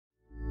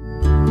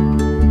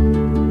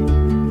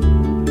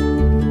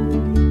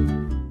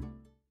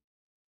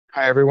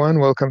Hi everyone,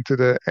 welcome to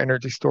the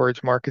Energy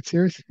Storage Market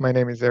Series. My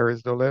name is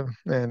Erez Dolev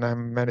and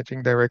I'm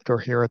Managing Director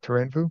here at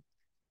RENVU.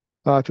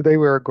 Today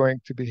we are going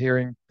to be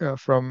hearing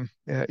from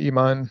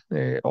Iman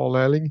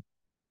Oleli,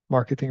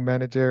 Marketing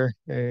Manager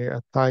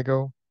at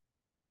Tigo,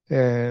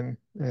 and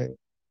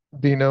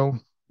Dino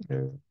uh,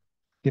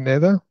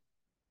 Pineda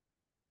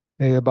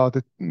about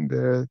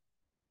the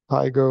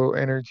Tigo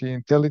Energy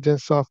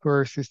Intelligence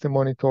Software, System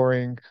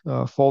Monitoring,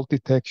 Fault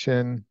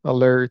Detection,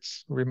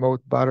 Alerts, Remote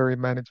Battery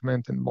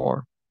Management, and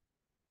more.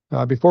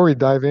 Before we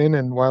dive in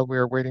and while we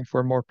are waiting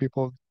for more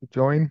people to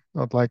join,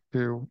 I'd like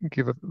to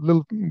give a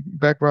little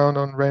background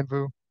on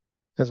RENVU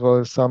as well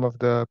as some of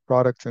the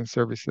products and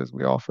services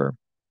we offer.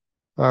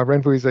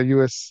 RENVU is a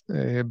US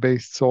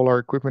based solar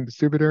equipment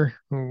distributor.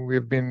 We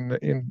have been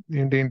in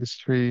the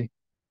industry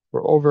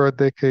for over a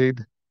decade,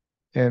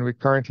 and we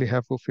currently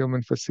have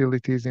fulfillment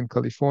facilities in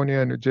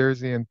California, New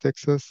Jersey, and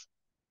Texas.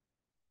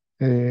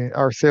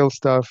 Our sales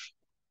staff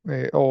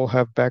all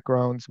have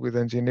backgrounds with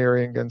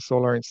engineering and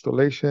solar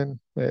installation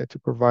to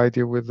provide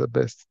you with the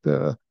best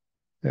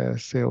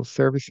sales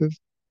services.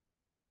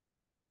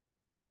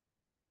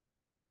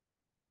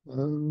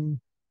 Um,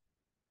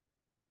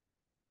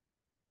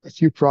 a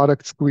few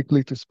products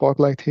quickly to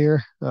spotlight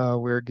here.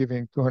 We're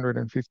giving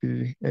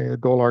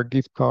 $250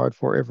 gift card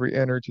for every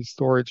energy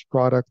storage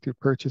product you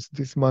purchase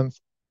this month.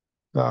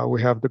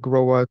 We have the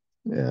GrowUp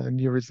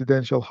new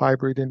residential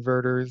hybrid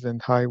inverters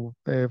and high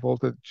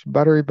voltage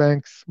battery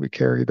banks. We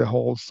carry the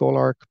whole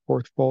solar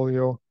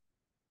portfolio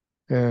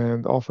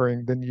and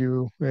offering the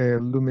new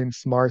Lumin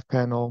Smart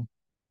Panel.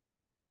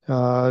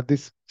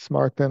 This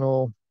smart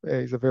panel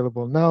is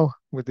available now.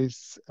 With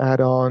this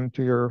add-on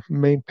to your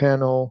main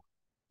panel,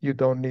 you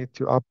don't need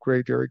to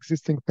upgrade your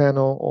existing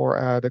panel or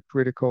add a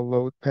critical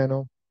load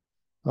panel.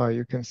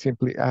 You can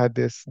simply add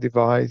this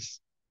device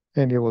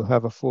and you will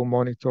have a full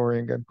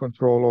monitoring and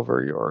control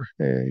over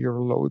your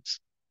loads.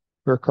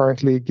 We're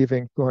currently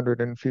giving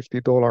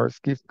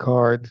 $250 gift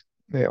card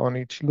on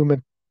each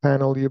Lumen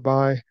panel you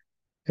buy,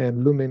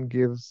 and Lumen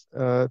gives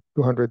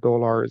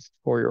 $200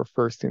 for your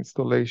first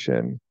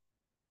installation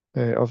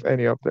of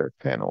any of their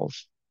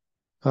panels.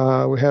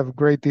 We have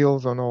great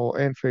deals on all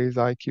Enphase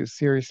IQ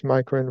series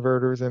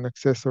microinverters and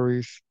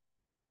accessories.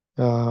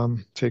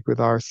 Check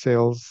with our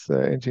sales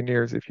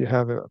engineers if you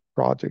have a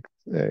project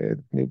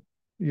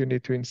you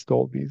need to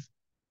install these.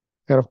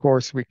 And of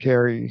course, we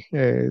carry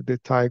the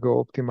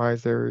Tigo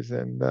optimizers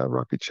and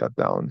Rocket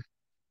Shutdown.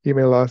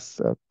 Email us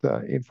at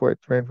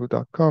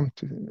info@renvu.com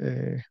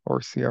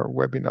or see our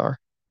webinar,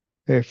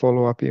 a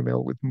follow-up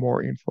email with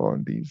more info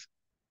on these.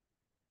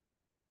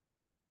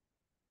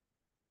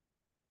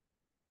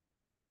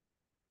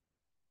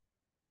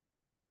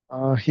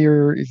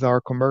 Here is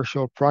our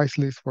commercial price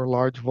list for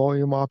large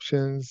volume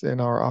options and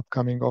our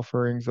upcoming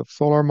offerings of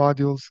solar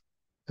modules.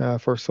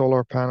 For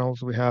solar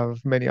panels, we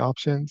have many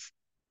options,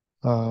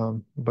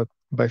 but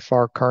by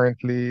far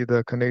currently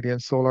the Canadian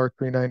Solar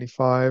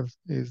 395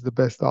 is the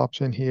best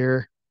option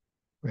here.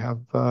 We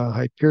have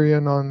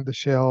Hyperion on the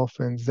shelf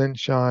and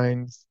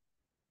Zenshines,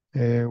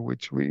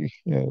 which we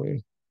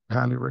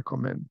highly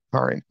recommend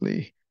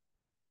currently.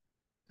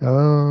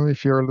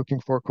 If you're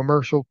looking for a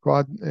commercial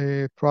product,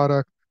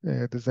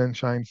 the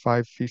Zenshine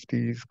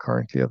 550 is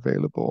currently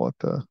available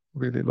at a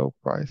really low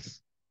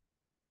price.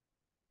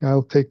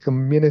 I'll take a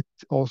minute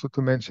also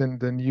to mention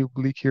the new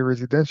BLIKIR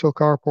residential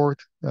carport.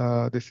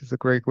 This is a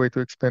great way to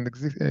expand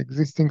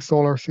existing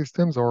solar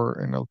systems or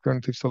an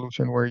alternative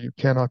solution where you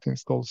cannot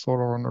install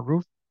solar on a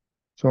roof.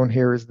 Shown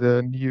here is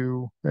the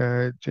new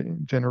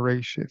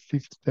generation,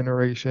 fifth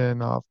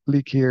generation of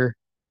BLIKIR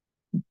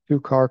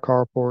two-car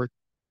carport.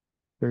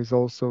 There's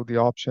also the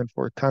option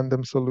for a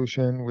tandem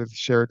solution with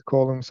shared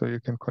columns, so you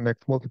can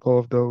connect multiple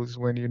of those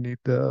when you need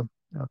the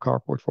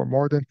carport for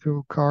more than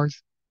two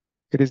cars.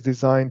 It is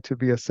designed to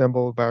be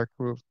assembled by a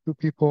crew of two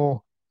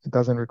people. It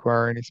doesn't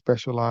require any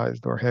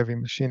specialized or heavy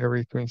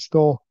machinery to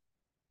install.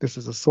 This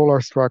is a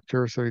solar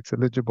structure, so it's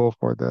eligible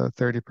for the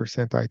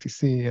 30%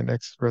 ITC and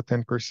extra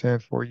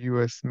 10% for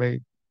US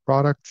made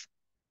products.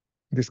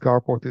 This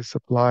carport is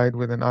supplied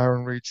with an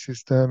iron reach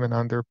system and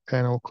under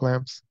panel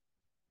clamps,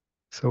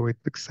 so it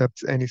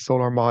accepts any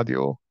solar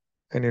module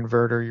and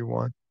inverter you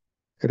want.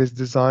 It is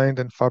designed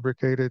and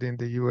fabricated in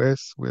the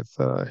US with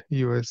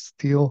US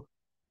steel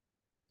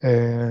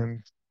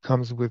and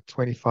comes with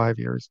 25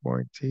 years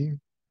warranty.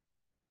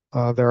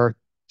 There are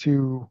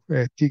two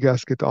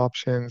T-gasket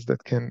options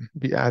that can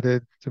be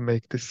added to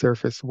make the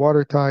surface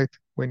watertight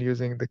when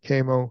using the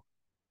camo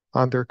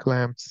under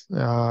clamps.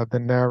 The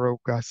narrow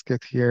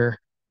gasket here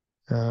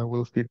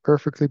will fit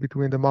perfectly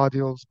between the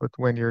modules, but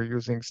when you're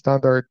using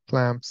standard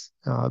clamps,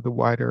 the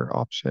wider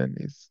option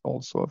is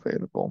also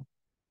available.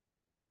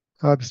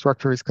 The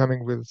structure is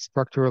coming with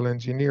structural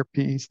engineer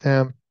PE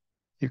stamp.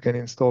 You can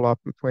install up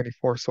to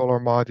 24 solar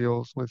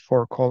modules with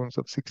 4 columns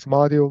of 6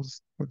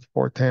 modules. With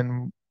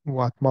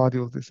 410-watt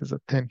modules, this is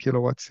a 10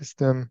 kilowatt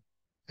system.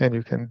 And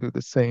you can do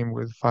the same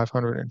with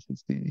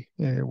 550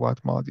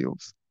 watt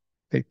modules.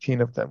 18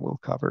 of them will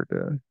cover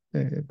the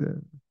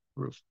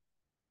roof.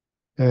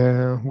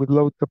 With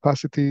load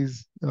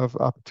capacities of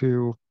up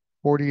to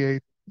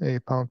 48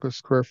 pound per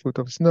square foot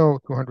of snow,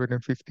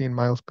 215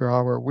 miles per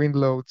hour wind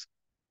loads,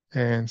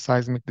 and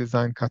seismic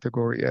design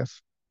category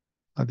F.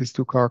 This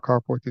two-car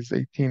carport is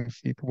 18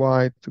 feet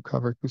wide to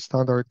cover two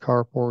standard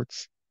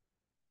carports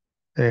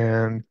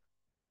and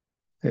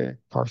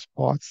car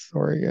spots,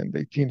 sorry, and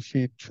 18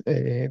 feet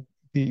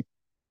deep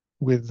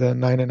with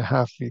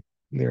 9.5 feet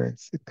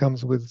clearance. It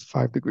comes with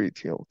 5-degree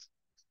tilt.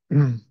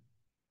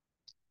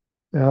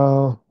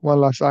 One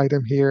last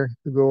item here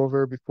to go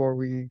over before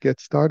we get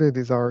started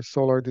is our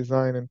solar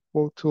design and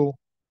quote tool.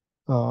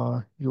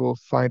 You will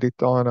find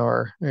it on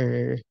our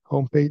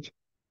homepage.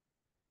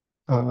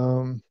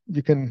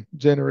 You can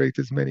generate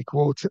as many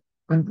quotes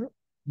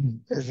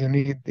as you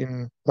need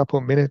in a couple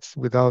of minutes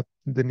without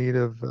the need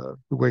of to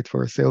wait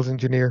for a sales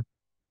engineer.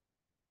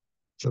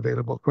 It's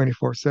available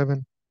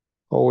 24/7,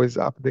 always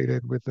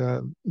updated with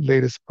the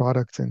latest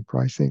products and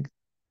pricing.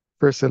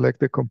 First, select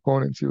the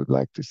components you would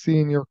like to see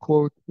in your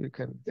quote. You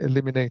can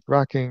eliminate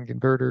racking,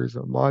 inverters,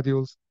 or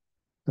modules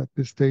at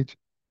this stage.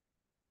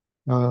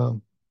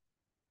 Then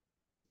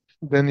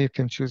you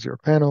can choose your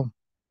panel.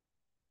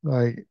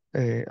 I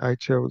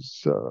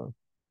chose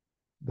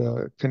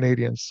the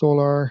Canadian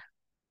Solar.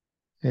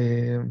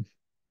 And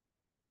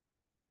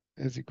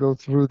as you go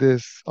through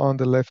this, on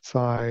the left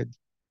side,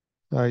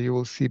 you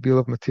will see bill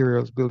of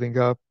materials building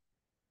up.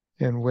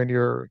 And when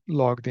you're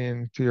logged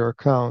in to your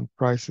account,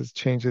 prices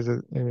changes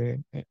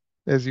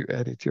as you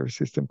edit your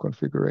system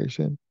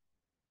configuration.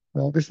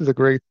 This is a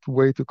great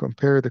way to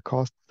compare the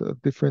cost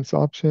of difference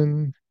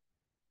option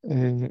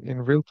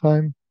in real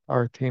time.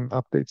 Our team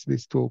updates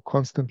this tool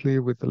constantly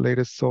with the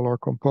latest solar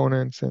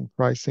components and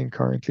pricing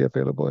currently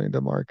available in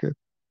the market.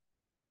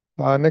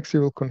 Next,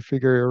 you will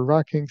configure your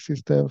racking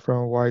system from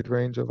a wide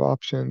range of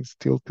options: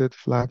 tilted,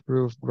 flat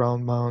roof,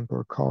 ground mount,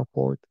 or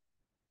carport.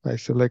 I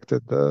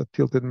selected the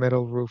tilted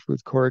metal roof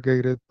with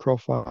corrugated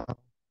profile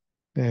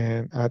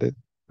and added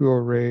two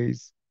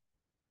arrays.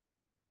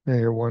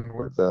 One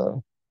with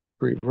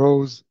 3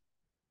 rows,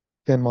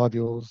 10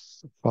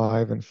 modules,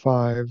 5 and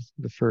 5.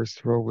 The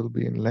first row will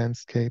be in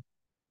landscape,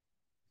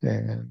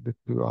 and the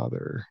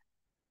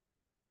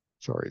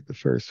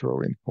first row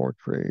in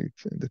portrait,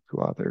 and the two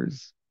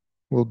others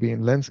will be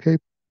in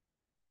landscape.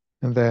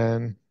 And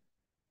then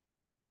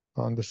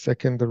on the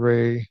second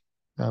array,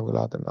 I will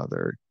add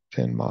another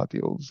 10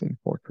 modules in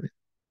portrait.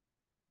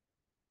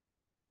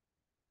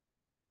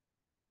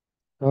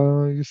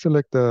 You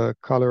select the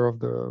color of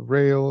the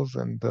rails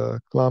and the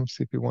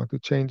clamps if you want to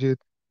change it.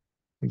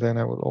 And then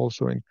I will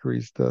also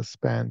increase the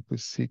span to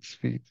 6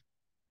 feet.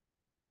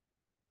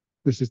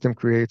 The system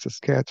creates a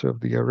sketch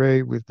of the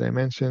array with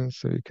dimensions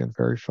so you can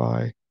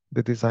verify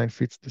the design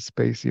fits the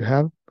space you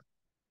have.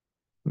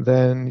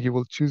 Then you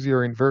will choose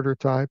your inverter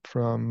type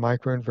from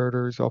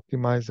microinverters,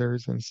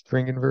 optimizers, and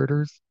string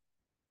inverters.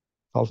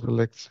 I'll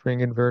select string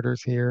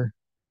inverters here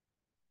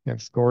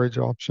and storage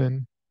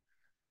option.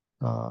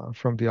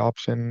 From the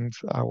options,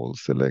 I will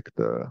select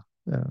the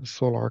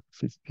Solar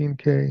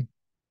 15K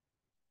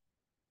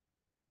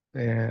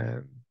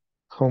and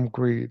home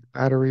grid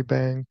battery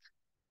bank.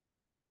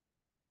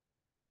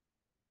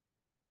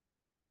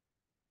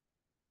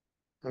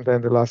 And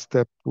then the last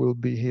step will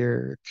be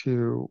here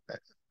to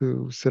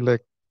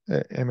select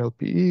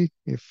MLPE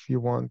if you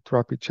want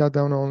rapid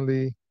shutdown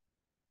only,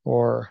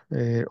 or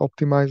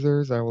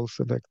optimizers. I will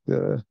select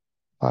the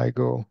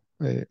Tigo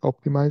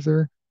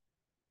optimizer.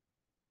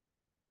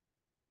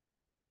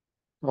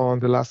 On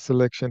the last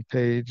selection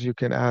page, you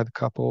can add a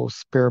couple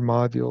spare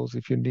modules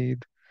if you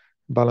need.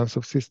 Balance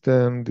of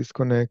system,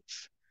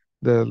 disconnects,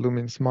 the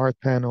Lumin Smart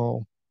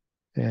Panel,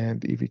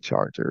 and EV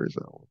chargers.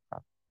 I will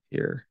have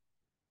here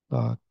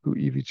 2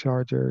 EV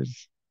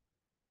chargers.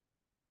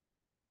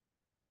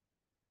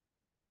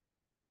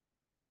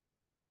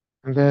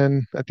 And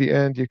then at the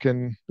end, you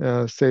can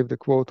save the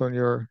quote on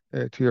to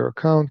your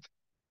account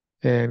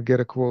and get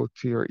a quote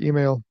to your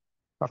email.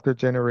 After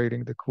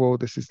generating the quote,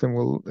 the system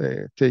will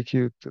take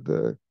you to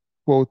the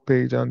quote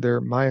page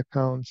under My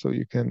Account, so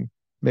you can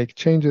make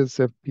changes,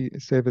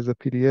 save as a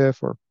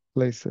PDF, or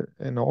place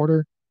an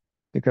order.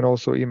 You can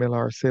also email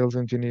our sales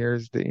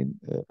engineers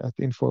at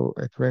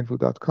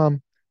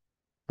info@renvu.com.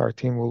 Our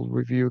team will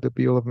review the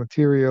bill of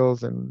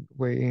materials and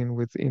weigh in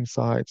with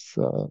insights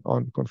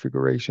on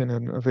configuration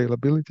and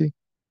availability.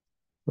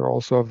 We're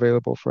also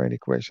available for any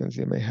questions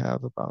you may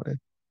have about it.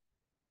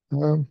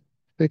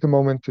 Take a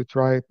moment to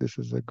try it. This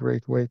is a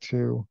great way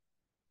to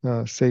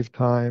save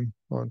time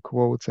on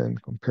quotes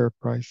and compare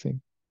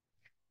pricing.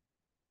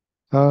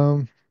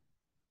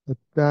 With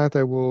that,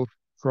 I will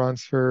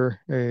transfer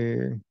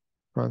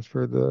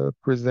the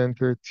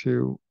presenter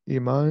to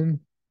Iman.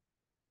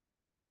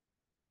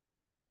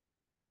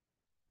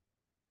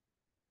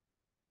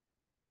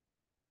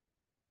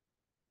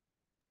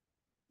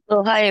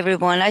 Oh, hi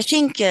everyone. I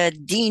think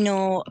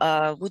Dino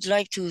would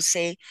like to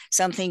say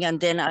something and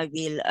then I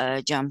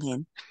will jump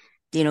in.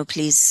 Dino,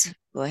 please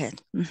go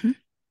ahead.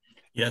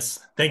 Yes,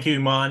 thank you,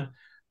 Iman.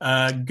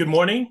 Good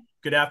morning,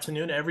 good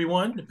afternoon,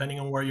 everyone, depending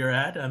on where you're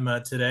at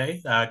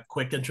today.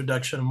 Quick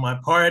introduction on my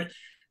part.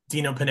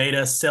 Dino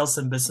Pineda, Sales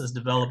and Business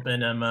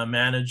Development. I'm a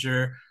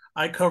manager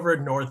I cover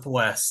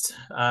Northwest.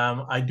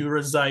 I do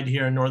reside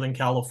here in Northern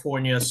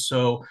California,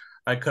 so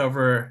I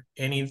cover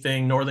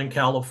anything Northern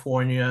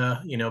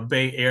California,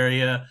 Bay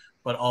Area,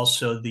 but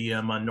also the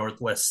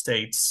Northwest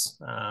states.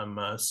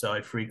 So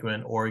I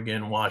frequent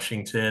Oregon,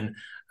 Washington,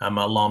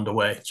 along the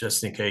way,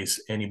 just in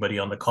case anybody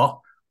on the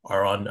call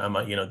are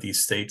on,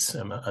 these states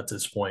at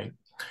this point.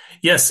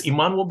 Yes,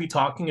 Iman will be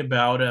talking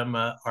about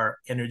our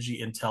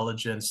energy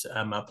intelligence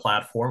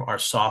platform, our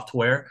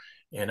software.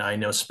 And I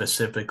know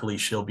specifically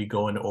she'll be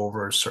going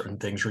over certain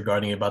things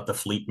regarding about the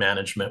fleet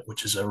management,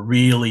 which is a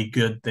really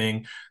good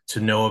thing to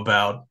know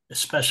about,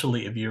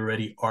 especially if you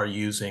already are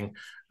using,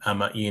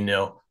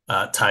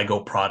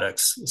 Tigo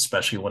products,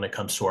 especially when it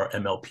comes to our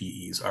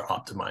MLPEs, our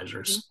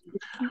optimizers.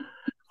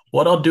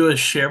 What I'll do is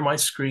share my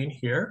screen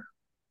here.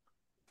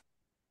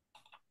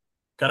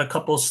 Got a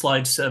couple of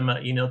slides,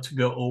 to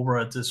go over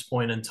at this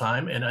point in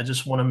time, and I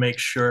just want to make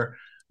sure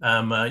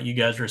you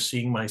guys are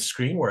seeing my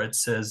screen where it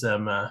says,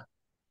 actually,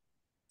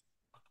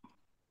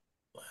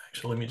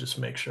 let me just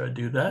make sure I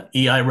do that.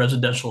 EI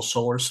Residential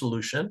Solar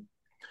Solution.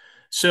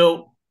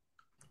 So,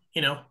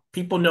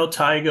 people know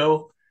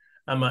Tigo,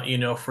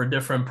 for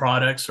different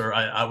products, or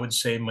I would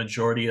say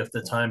majority of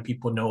the time,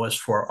 people know us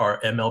for our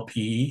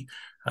MLPE,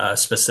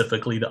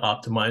 specifically the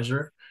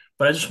optimizer.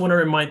 But I just want to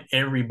remind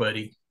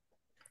everybody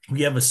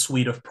we have a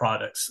suite of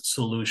products,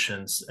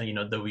 solutions,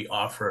 that we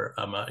offer,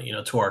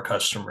 to our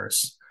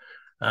customers.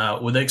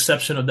 With the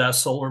exception of that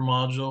solar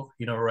module,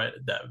 right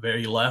at that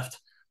very left,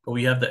 but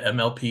we have the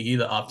MLPE,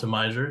 the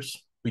optimizers.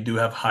 We do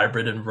have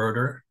hybrid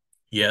inverter,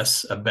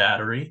 yes, a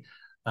battery,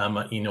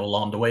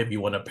 along the way if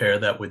you want to pair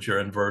that with your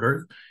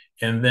inverter,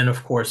 and then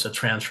of course a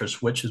transfer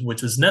switch,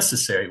 which is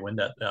necessary when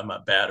that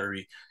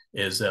battery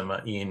is,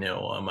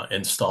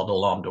 installed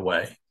along the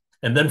way,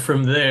 and then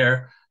from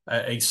there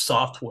a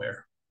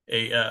software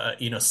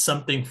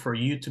something for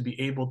you to be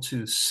able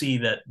to see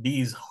that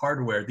these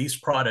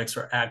products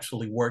are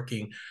actually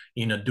working,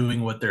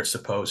 doing what they're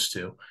supposed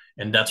to.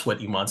 And that's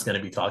what Iman's going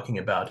to be talking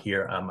about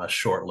here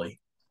shortly.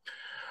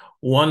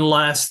 One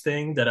last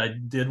thing that I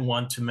did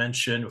want to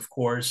mention, of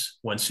course,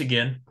 once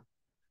again,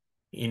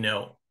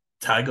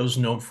 Tigo's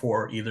known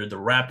for either the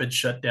rapid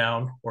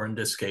shutdown or in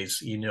this case,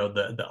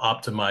 the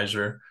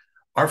optimizer.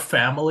 Our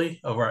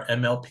family of our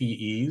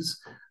MLPEs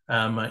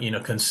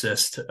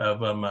consist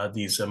of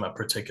these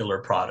particular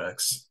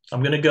products.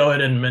 I'm going to go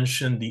ahead and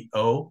mention the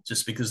O,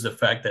 just because the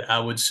fact that I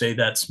would say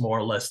that's more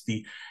or less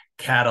the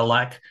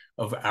Cadillac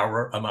of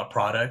our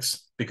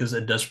products, because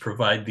it does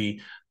provide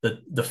the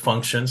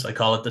functions. I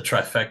call it the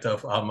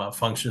trifecta of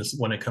functions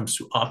when it comes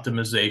to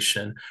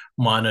optimization,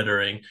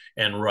 monitoring,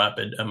 and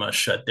rapid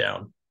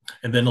shutdown.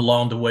 And then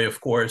along the way,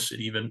 of course, it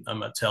even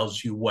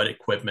tells you what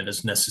equipment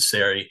is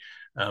necessary,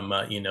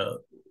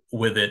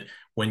 with it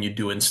when you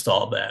do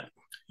install that.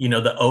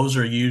 The O's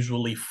are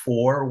usually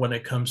 4 when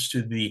it comes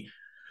to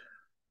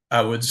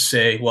I would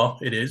say, well,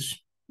 it is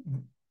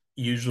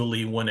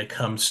usually when it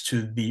comes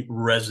to the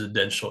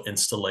residential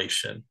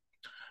installation.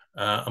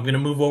 I'm going to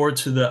move over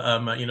to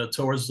the,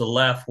 towards the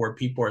left where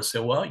people are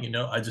saying, well,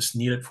 I just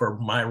need it for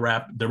my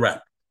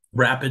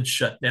rapid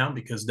shutdown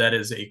because that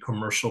is a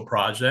commercial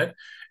project.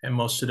 And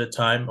most of the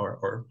time,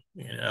 or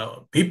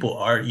people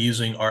are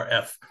using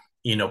RF,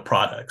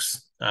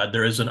 products.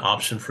 There is an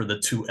option for the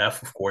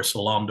 2F, of course,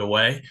 along the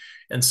way.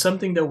 And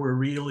something that we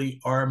really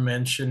are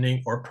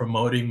mentioning or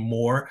promoting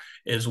more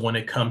is when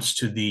it comes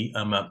to the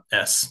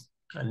S.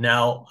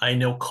 Now, I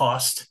know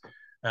cost,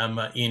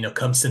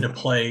 comes into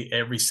play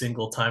every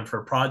single time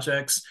for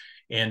projects.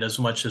 And as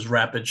much as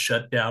rapid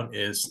shutdown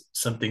is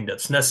something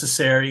that's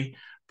necessary,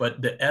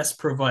 but the S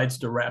provides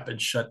the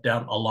rapid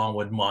shutdown along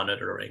with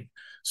monitoring.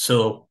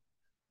 So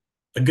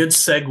a good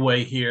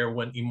segue here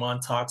when Iman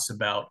talks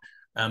about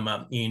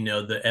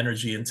the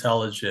energy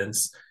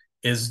intelligence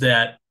is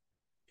that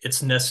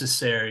it's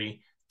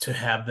necessary to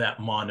have that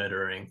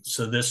monitoring.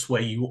 So this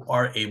way you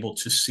are able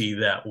to see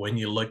that when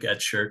you look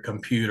at your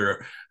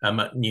computer,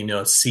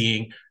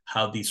 seeing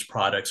how these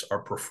products are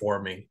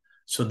performing.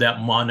 So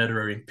that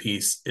monitoring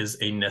piece is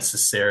a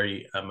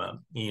necessary,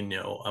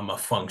 a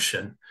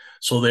function.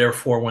 So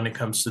therefore, when it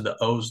comes to the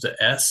O's,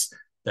 the S,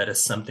 that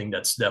is something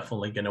that's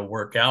definitely going to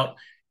work out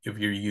if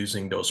you're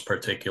using those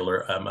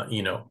particular,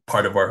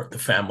 part of the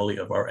family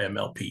of our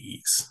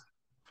MLPEs.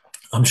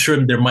 I'm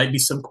sure there might be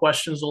some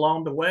questions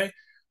along the way.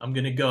 I'm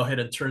going to go ahead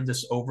and turn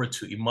this over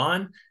to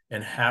Iman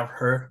and have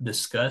her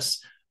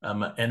discuss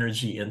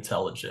energy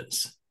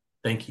intelligence.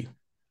 Thank you.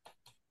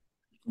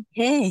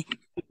 Okay.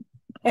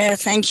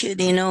 Thank you,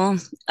 Dino.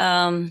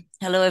 Hello,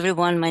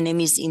 everyone. My name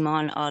is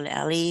Iman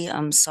Al-Ali.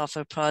 I'm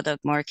Software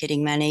Product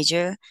Marketing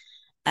Manager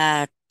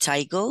at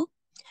Tigo.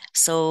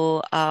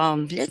 So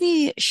let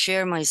me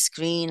share my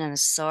screen and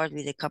start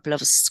with a couple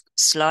of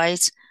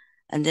slides,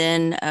 and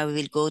then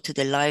we'll go to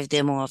the live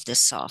demo of the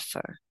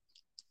software.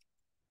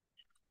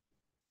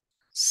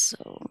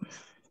 So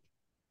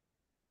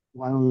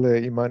while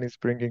Iman is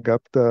bringing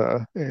up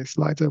the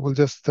slides, I will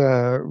just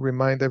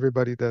remind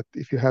everybody that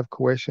if you have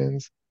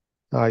questions,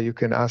 you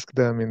can ask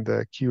them in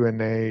the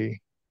Q&A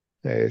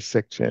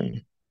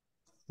section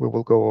we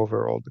will go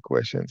over all the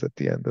questions at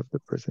the end of the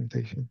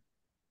presentation.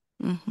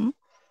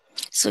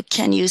 So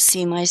can you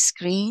see my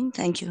screen?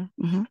 Thank you.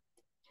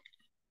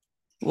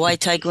 Why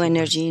Tigo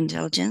Energy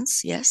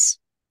Intelligence? Yes.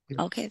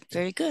 Yeah. Okay,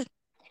 very good.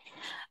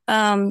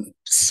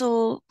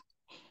 So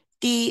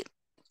the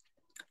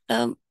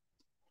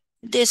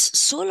this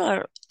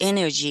solar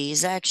energy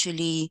is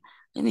actually,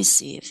 let me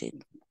see if it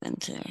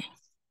went there.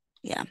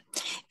 Yeah,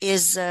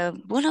 is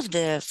one of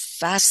the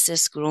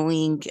fastest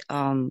growing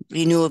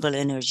renewable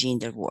energy in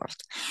the world.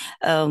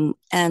 And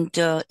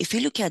if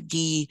you look at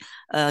the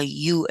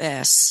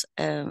US,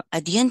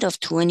 at the end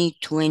of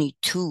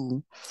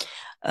 2022,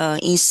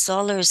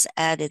 installers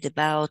added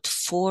about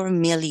 4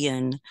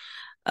 million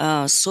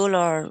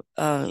solar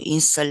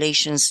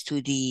installations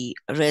to the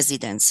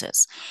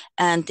residences.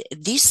 And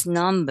this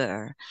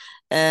number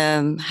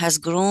has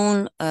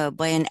grown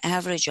by an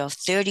average of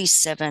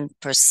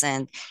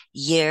 37%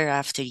 year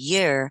after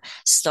year,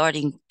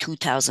 starting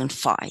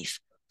 2005.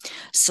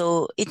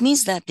 So it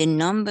means that the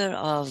number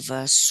of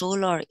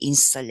solar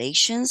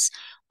installations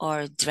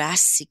are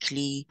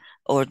drastically,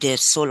 or the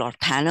solar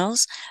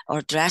panels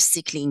are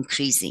drastically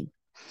increasing.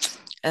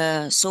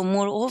 So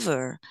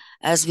moreover,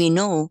 as we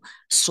know,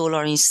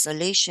 solar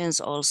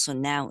installations also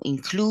now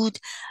include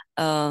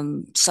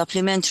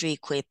supplementary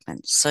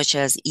equipment such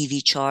as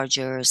EV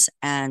chargers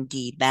and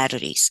the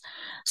batteries.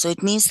 So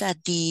it means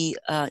that the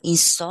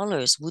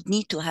installers would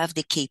need to have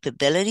the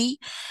capability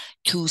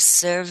to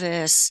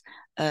service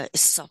a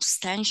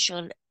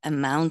substantial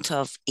amount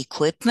of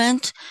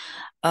equipment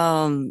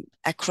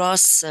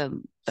across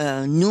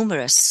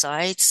numerous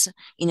sites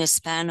in a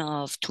span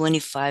of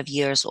 25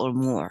 years or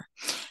more.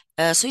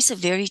 So it's a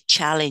very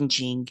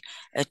challenging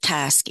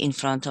task in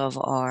front of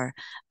our,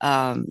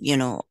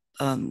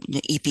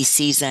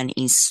 EPCs and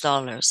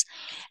installers.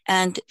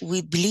 And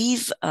we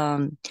believe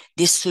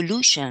the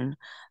solution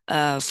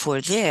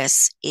for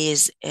this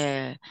is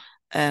very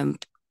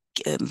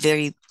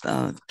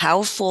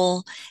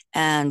powerful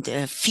and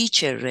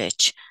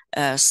feature-rich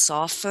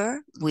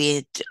software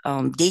with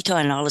data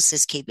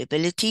analysis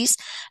capabilities.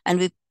 And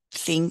we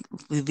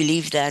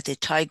believe that the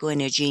Tigo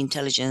Energy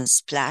Intelligence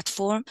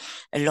platform,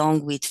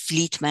 along with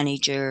fleet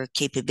manager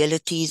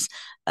capabilities,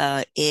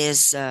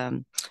 is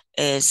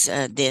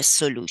the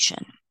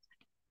solution.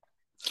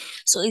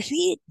 So if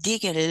we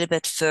dig a little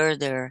bit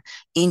further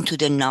into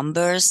the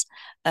numbers,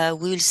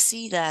 we'll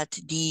see that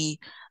the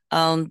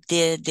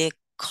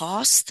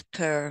cost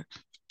per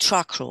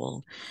truck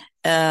roll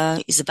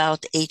is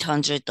about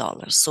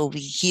 $800. So we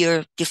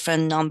hear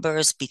different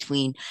numbers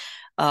between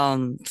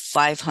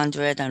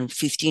 500 and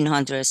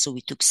 1,500. So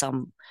we took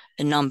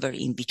a number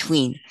in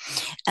between.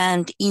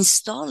 And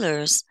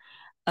installers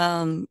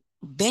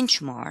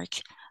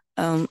benchmark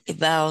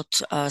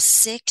about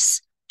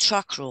 6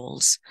 truck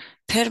rolls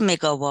per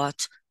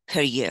megawatt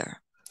per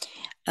year.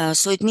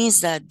 So it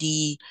means that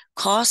the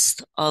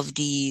cost of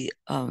the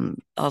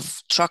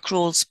of truck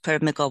rolls per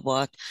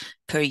megawatt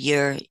per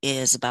year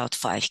is about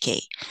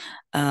 $5,000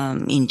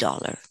 in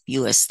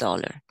US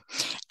dollar.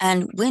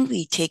 And when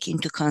we take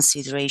into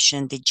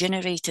consideration the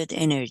generated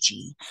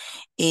energy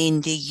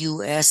in the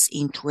US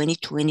in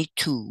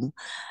 2022,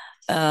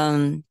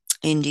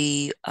 in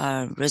the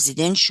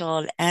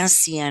residential and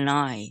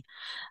CNI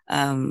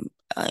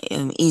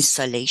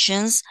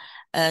installations,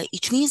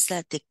 it means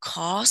that the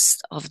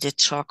cost of the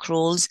truck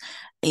rolls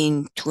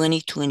in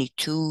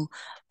 2022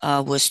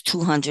 was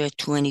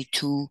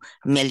 $222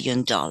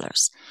 million.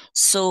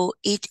 So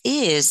it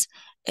is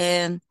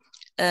a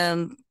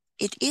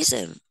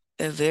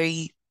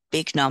very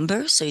big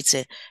number. So it's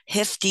a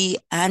hefty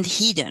and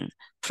hidden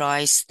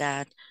price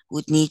that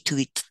would need to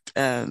be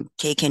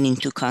taken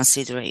into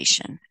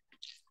consideration.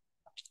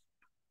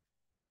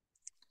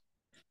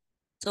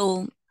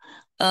 So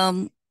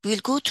we'll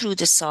go through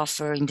the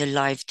software in the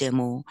live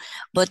demo,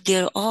 but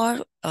there are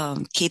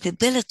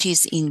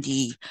capabilities in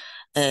the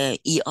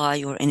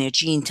EI or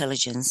Energy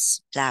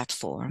Intelligence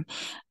platform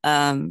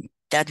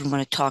that we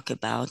want to talk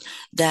about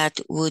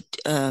that would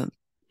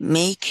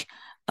make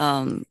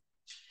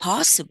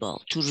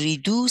possible to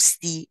reduce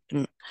the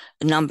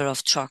number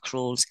of truck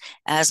rolls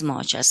as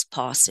much as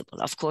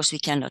possible. Of course, we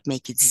cannot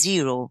make it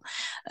zero,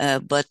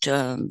 but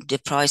the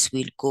price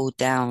will go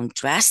down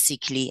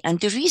drastically. And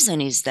the reason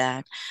is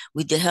that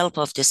with the help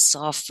of the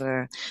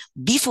software,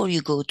 before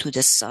you go to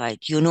the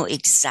site, you know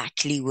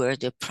exactly where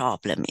the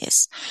problem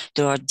is.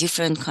 There are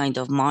different kinds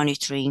of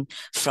monitoring,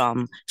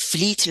 from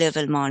fleet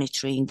level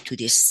monitoring to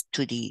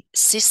the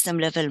system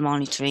level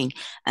monitoring,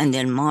 and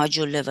then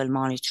module level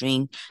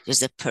monitoring.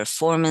 There's a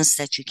performance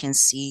that you can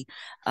see.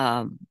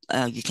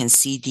 You can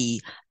see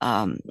the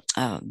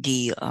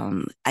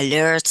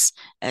alerts,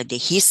 the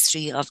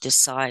history of the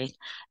site,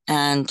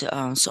 and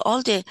so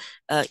all the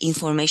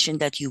information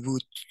that you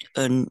would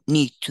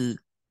need to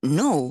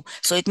know.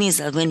 So it means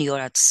that when you're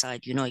at the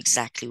site, you know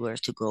exactly where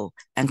to go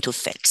and to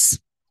fix.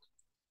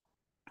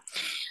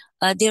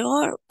 There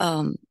are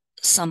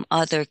some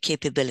other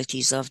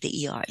capabilities of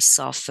the EI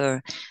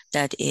software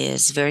that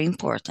is very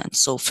important.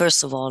 So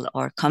first of all,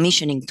 our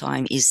commissioning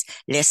time is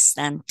less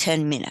than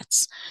 10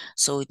 minutes.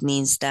 So it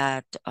means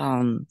that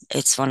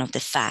it's one of the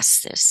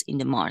fastest in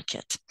the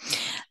market.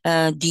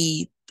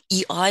 The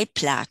EI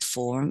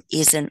platform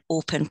is an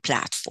open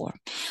platform.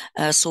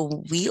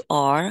 So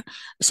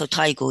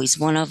Tigo is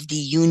one of the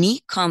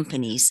unique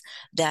companies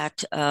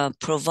that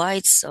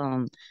provides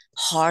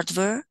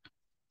hardware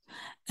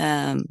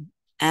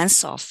and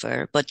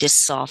software, but this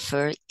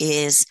software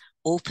is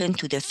open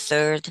to the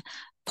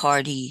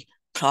third-party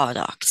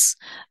products.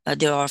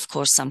 There are, of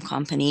course, some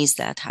companies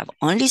that have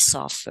only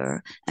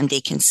software and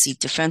they can see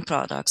different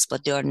products,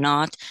 but there are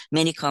not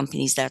many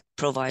companies that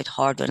provide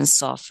hardware and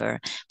software,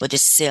 but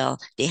still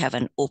they have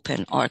an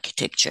open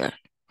architecture.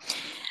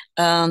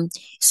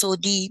 So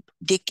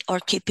our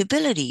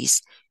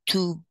capabilities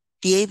to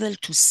be able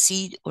to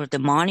see or to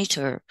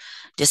monitor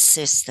the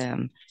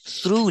system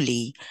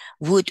thoroughly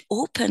would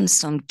open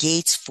some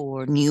gates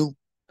for new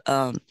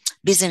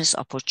business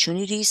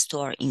opportunities to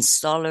our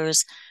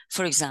installers,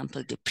 for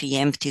example, the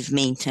preemptive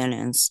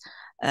maintenance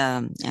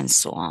and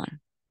so on.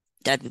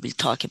 That we will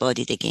talk about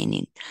it again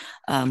in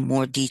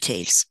more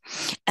details.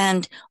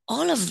 And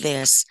all of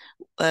this,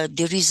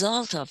 the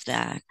result of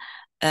that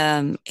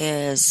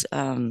is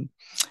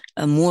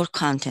more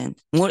content,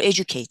 more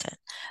educated,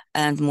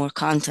 and more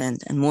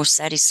content and more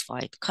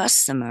satisfied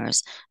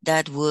customers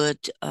that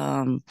would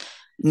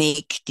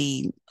make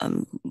the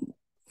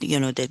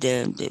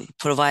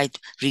provide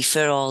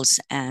referrals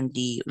and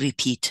the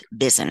repeat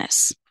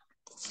business.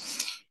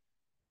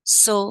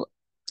 So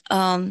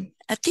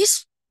at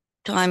this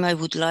time, I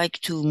would like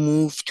to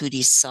move to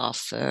the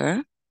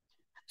software.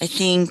 I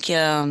think,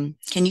 can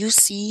you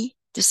see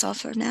the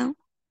software now?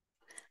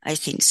 I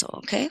think so,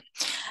 okay?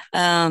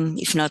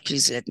 If not,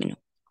 please let me know.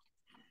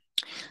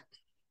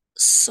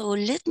 So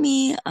let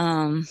me,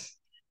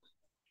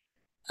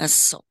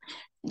 so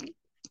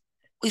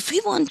if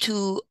we want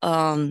to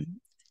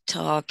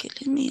talk,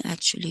 let me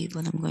actually,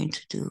 what I'm going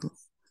to do,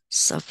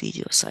 sub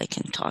video so I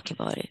can talk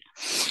about it.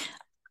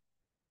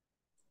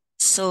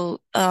 So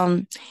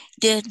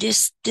the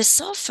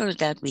software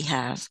that we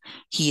have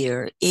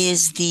here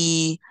is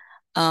the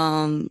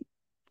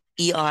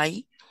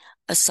EI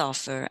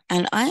software,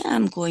 and I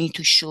am going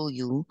to show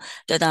you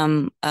that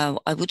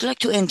I would like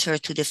to enter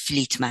to the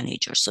fleet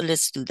manager. So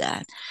let's do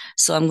that.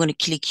 So I'm going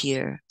to click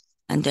here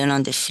and then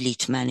on the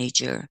fleet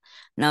manager.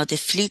 Now the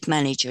fleet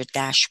manager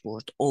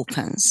dashboard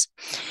opens.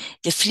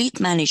 The fleet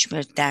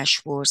management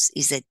dashboard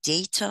is a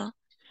data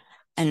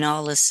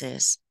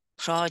analysis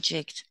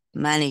project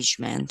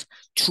management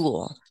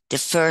tool, the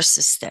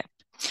first step.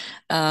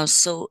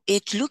 So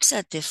it looks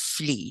at the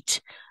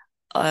fleet.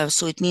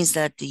 So it means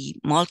that the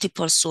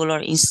multiple solar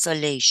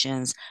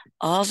installations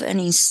of an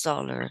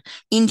installer,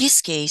 in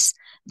this case,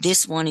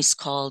 this one is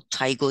called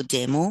Tigo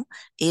Demo,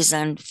 is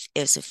a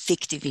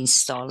fictive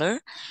installer.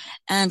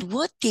 And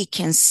what they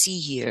can see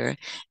here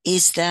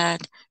is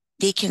that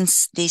they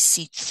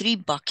see 3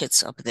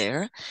 buckets up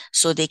there.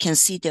 So they can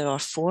see there are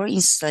 4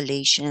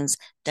 installations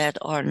that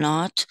are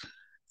not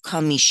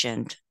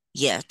commissioned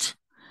yet.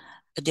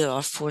 There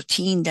are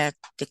 14 that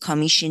the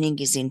commissioning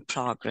is in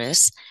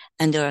progress,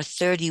 and there are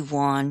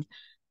 31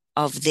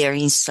 of their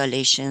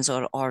installations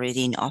are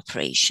already in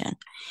operation.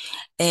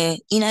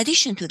 In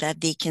addition to that,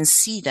 they can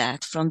see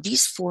that from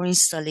these 4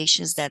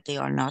 installations that they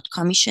are not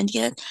commissioned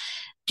yet,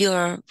 they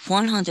are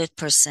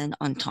 100%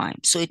 on time.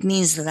 So it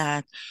means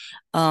that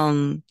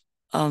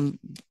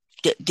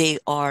they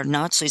are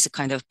not, so it's a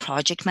kind of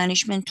project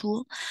management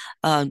tool.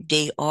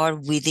 They are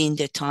within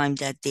the time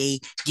that they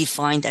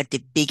defined at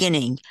the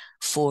beginning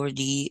for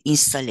the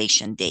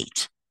installation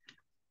date.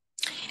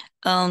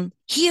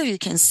 Here you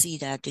can see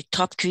that the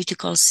top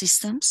critical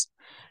systems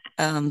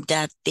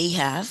that they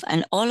have,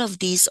 and all of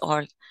these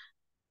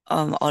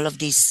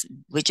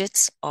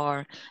widgets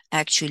are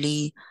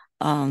actually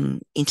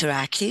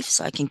interactive.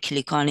 So I can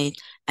click on it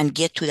and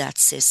get to that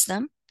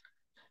system.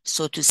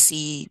 So to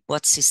see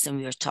what system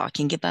we are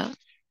talking about.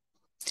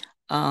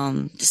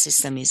 The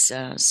system is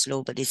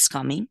slow, but it's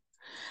coming.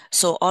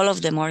 So all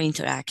of them are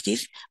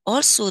interactive.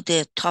 Also,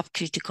 the top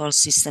critical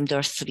system, there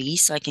are 3.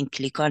 So I can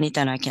click on it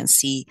and I can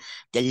see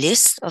the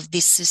list of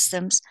these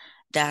systems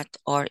that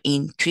are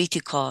in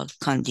critical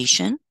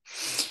condition.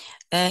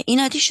 In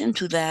addition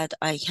to that,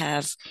 I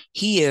have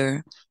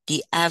here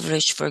the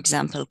average, for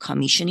example,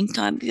 commissioning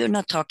time. We are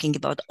not talking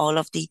about all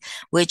of the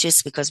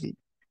widgets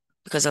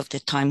because of the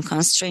time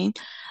constraint.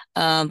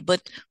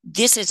 But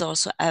this is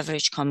also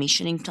average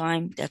commissioning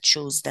time that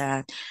shows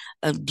that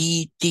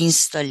the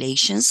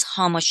installations,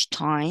 how much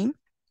time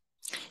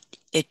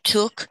it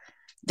took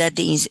that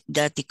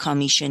the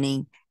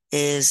commissioning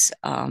is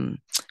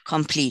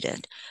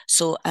completed.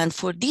 So, and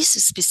for this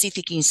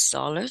specific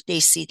installer,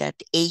 they see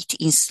that 8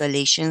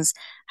 installations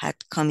had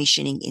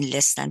commissioning in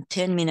less than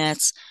 10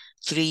 minutes,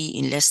 3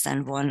 in less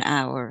than 1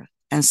 hour,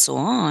 and so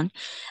on.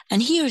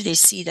 And here they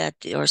see that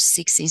there are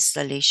 6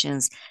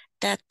 installations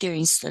that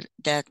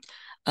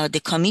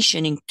the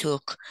commissioning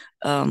took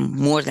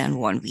more than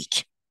 1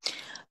 week.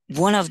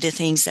 one of the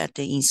things that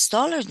the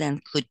installer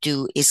then could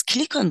do is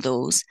click on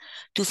those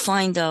to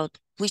find out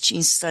which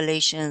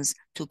installations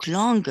took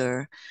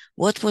longer,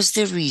 what was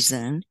the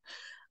reason.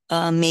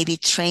 Maybe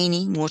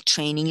more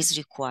training is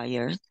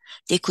required.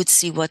 They could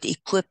see what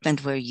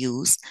equipment were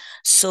used,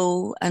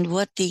 and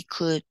what they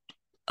could,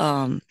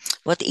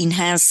 what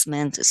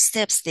enhancement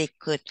steps they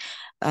could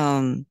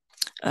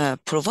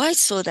provide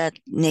so that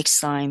next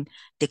time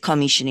the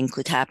commissioning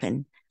could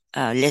happen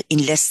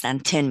in less than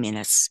 10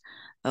 minutes,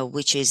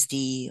 which is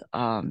the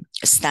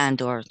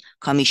standard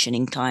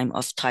commissioning time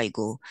of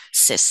Tigo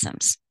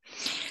systems.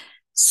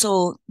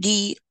 So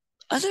the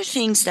other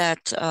things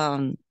that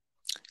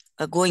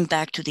going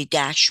back to the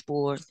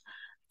dashboard,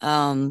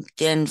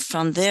 then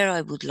from there,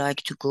 I would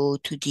like to go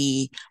to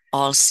the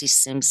all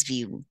systems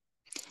view.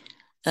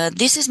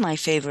 This is my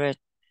favorite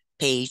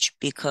page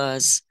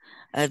because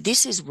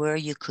this is where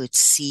you could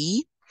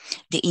see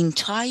the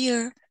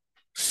entire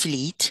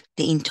fleet,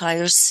 the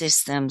entire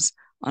systems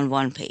on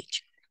one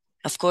page.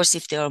 Of course,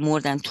 if there are more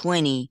than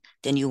 20,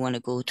 then you want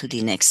to go to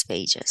the next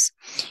pages.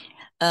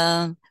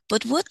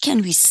 But what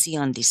can we see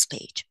on this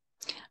page?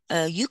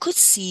 You could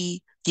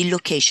see the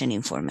location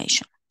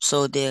information.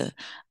 So the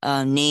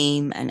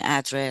name and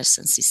address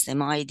and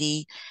system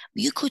ID.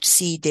 You could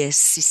see the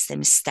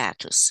system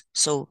status.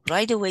 So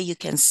right away you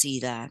can see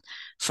that,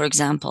 for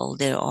example,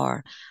 there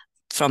are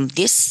from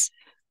this,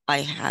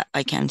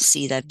 I can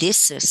see that this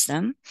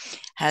system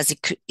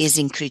is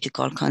in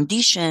critical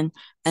condition,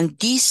 and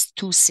these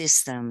two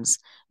systems,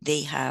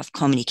 they have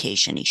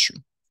communication issue.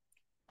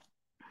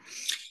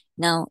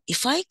 Now,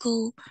 if I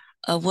go,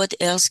 what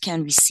else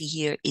can we see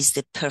here is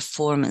the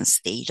performance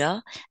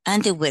data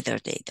and the weather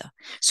data.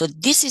 So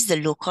this is the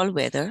local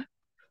weather,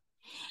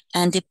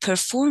 and the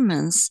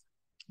performance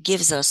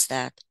gives us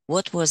that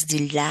what was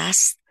the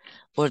last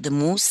or the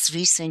most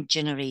recent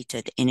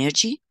generated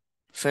energy,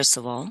 first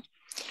of all,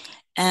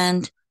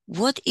 and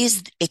what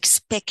is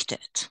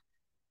expected.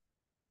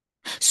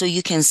 So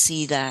you can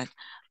see that,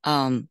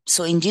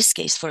 so in this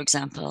case, for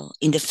example,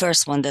 in the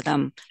first one that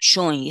I'm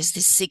showing is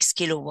the 6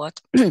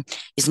 kilowatt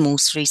is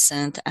most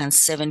recent, and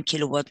 7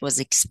 kilowatt was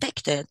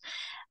expected.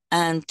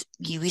 And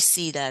we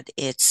see that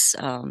it's,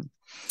 the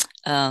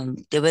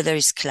weather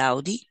is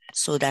cloudy,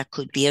 so that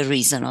could be a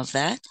reason of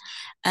that.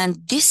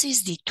 And this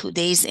is the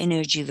today's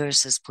energy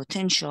versus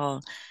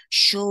potential,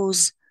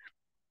 shows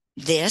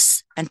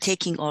this, and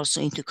taking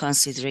also into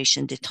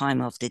consideration the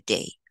time of the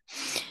day.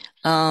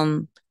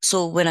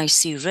 So when I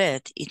see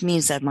red, it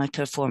means that my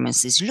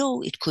performance is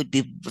low. It could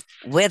be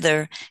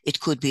weather, it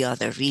could be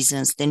other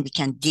reasons. Then we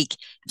can dig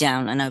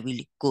down, and I will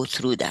go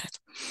through that.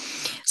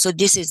 So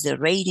this is the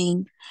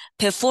rating.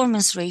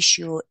 Performance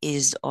ratio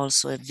is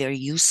also a very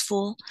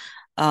useful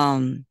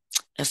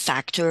a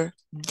factor.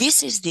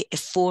 This is a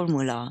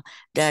formula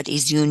that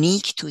is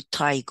unique to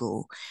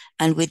Tigo.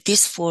 And with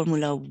this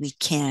formula, we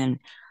can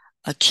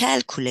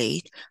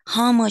calculate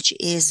how much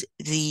is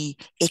the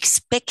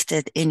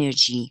expected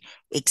energy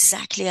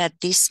exactly at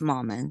this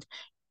moment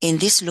in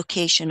this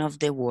location of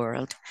the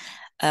world,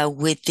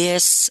 with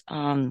this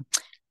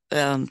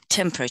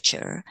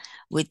temperature,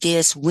 with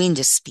this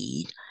wind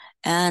speed,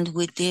 and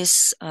with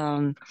this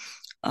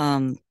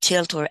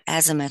tilt or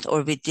azimuth,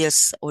 or with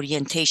this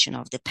orientation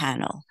of the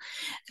panel.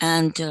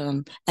 And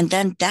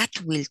then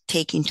that will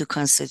take into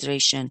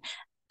consideration,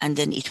 and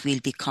then it will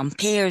be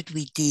compared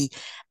with the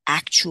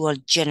actual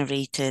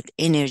generated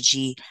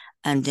energy,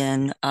 and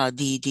then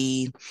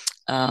the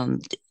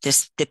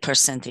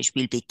percentage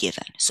will be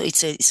given. So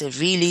it's a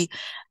really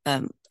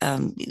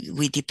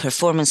with the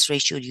performance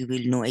ratio, you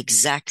will know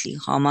exactly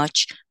how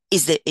much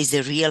is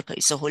the real.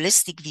 It's a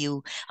holistic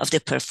view of the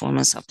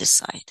performance of the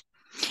site.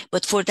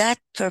 But for that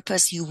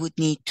purpose, you would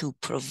need to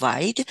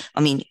provide,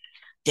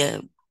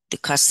 the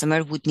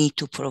customer would need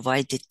to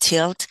provide the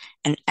tilt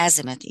and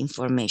azimuth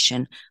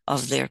information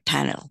of their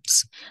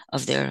panels,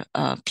 of their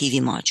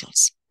PV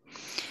modules.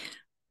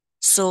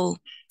 So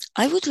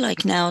I would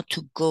like now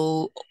to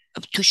go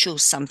to show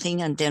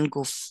something and then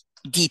go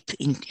deep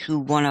into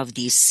one of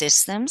these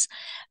systems.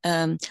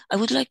 I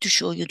would like to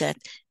show you that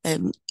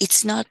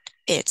it's not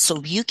it.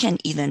 So you can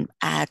even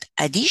add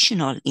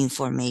additional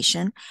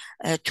information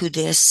to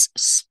this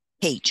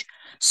page.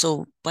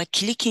 So by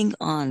clicking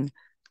on,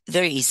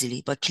 very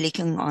easily, by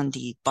clicking on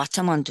the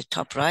bottom on the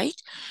top right,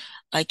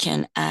 I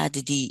can add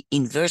the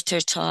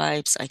inverter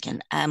types, I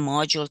can add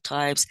module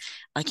types,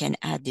 I can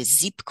add the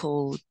zip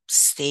code,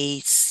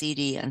 state,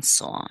 city, and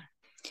so on.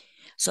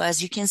 So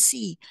as you can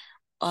see,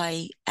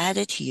 I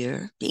added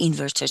here the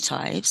inverter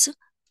types.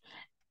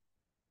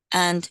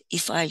 And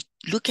if I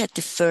look at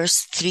the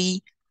first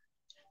three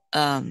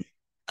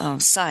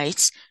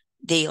sites,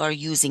 they are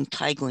using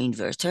Tigo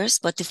inverters,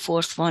 but the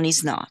fourth one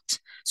is not.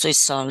 So it's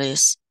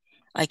Solace.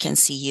 I can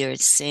see here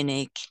it's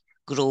Scenic,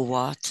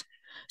 GrowWatt.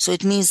 So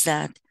it means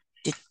that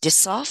the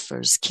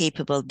software is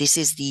capable. This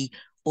is the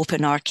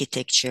open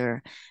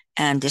architecture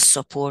and the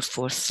support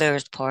for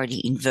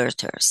third-party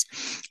inverters.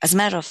 As a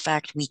matter of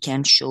fact, we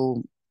can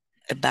show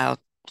about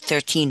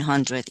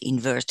 1,300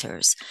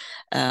 inverters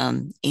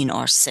in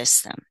our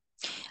system,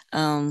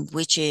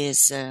 which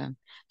is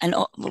and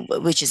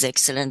which is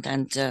excellent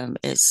and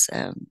is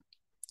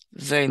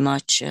very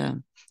much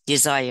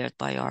desired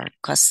by our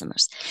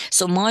customers.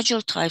 So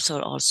module types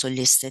are also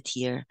listed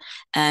here.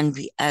 And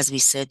as we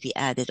said, we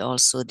added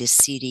also the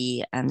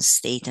city and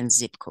state and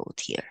zip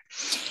code here.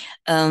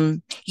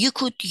 You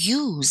could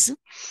use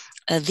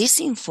this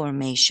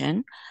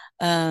information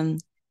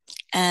and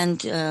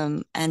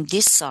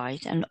this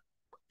site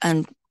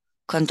and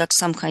conduct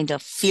some kind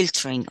of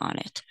filtering on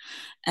it.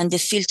 And the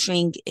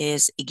filtering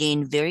is,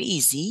 again, very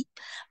easy.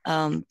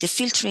 The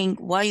filtering,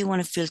 why you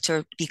want to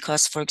filter?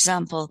 Because, for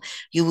example,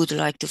 you would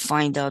like to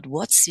find out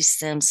what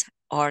systems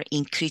are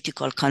in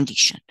critical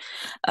condition.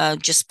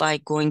 Just by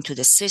going to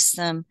the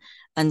system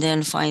and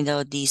then find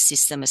out the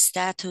system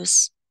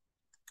status.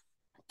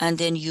 And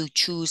then you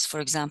choose, for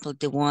example,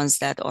 the ones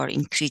that are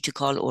in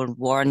critical or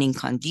warning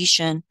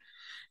condition.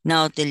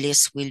 Now the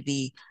list will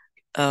be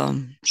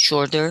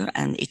shorter,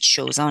 and it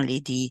shows only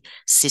the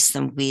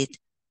system with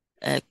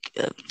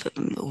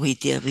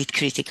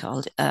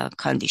critical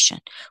condition.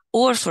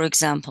 Or, for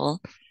example,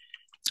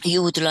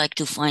 you would like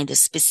to find a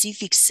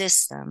specific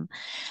system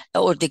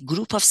or the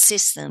group of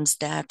systems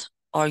that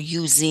are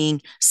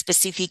using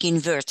specific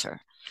inverter.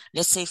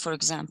 Let's say, for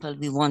example,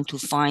 we want to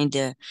find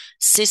the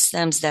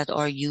systems that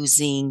are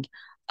using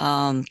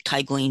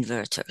Tigo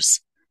inverters.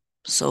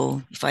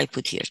 So if I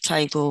put here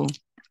Tigo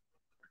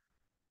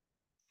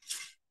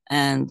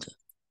and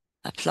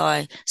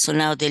apply, so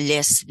now the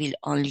list will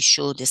only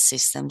show the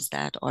systems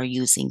that are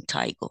using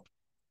Tigo.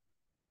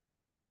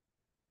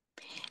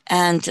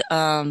 And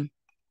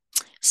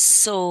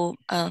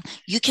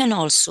you can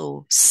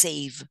also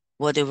save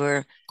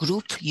whatever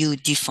group you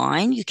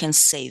define. You can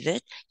save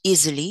it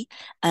easily,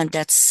 and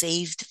that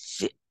saved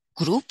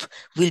group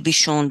will be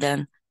shown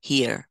then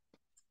here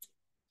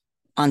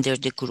under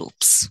the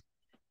groups.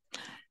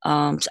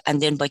 And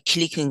then by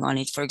clicking on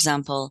it, for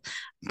example,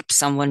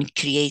 someone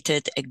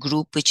created a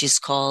group which is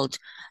called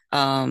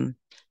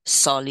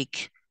solid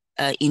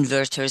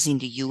inverters in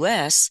the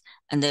US,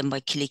 and then by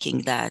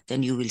clicking that,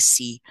 then you will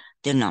see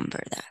the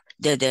number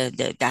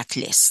that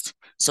list.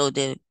 So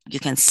you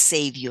can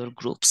save your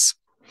groups.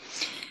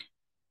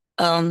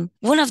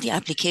 One of the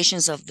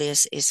applications of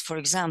this is, for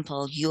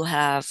example,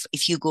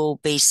 if you go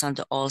based on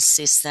the all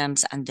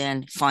systems and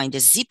then find a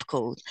zip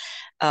code,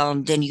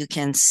 then you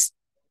can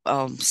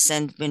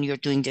send, when you're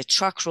doing the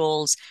truck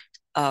rolls,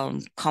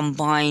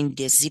 combine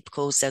the zip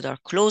codes that are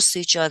close to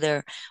each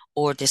other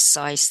or the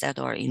sites that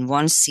are in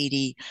one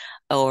city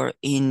or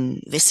in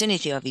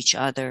vicinity of each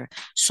other,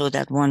 so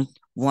that one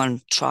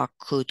truck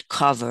could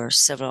cover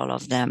several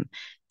of them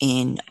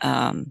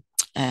on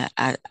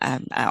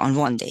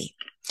one day.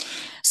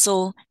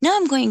 So now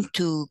I'm going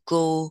to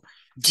go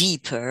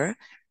deeper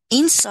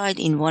inside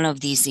in one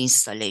of these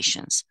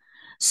installations.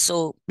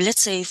 So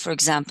let's say, for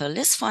example,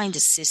 let's find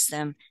a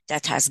system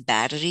that has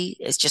battery.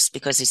 It's just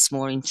because it's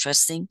more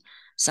interesting.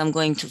 So I'm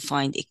going to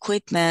find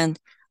equipment.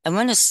 I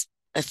want to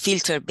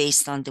filter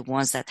based on the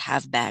ones that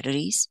have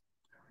batteries.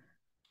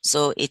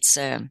 So it's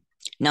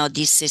now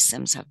these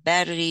systems have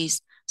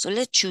batteries. So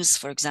let's choose,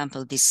 for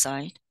example, this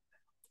side.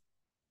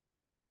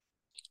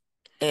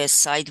 A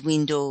side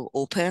window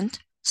opened.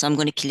 So I'm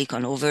going to click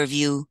on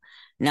overview.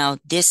 Now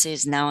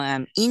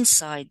I'm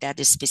inside that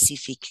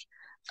specific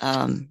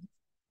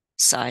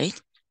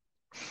site.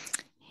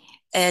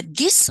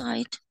 This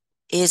site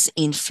is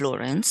in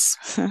Florence.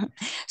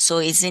 So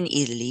it's in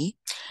Italy.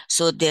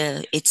 So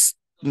it's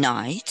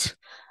night,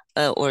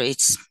 or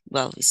it's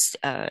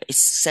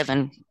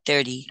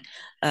 7:30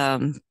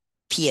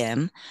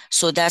 p.m.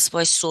 So that's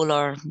why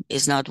solar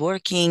is not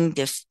working.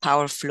 The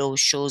power flow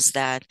shows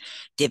that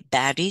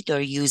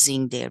they're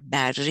using their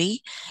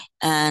battery,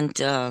 and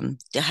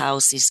the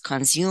house is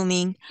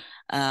consuming.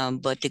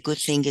 But the good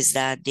thing is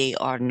that they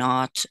are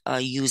not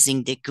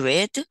using the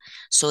grid.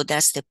 So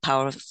that's the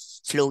power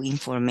flow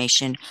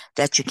information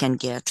that you can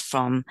get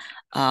from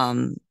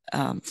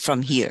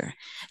here.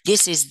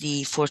 This is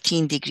the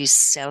 14 degrees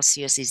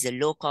Celsius is the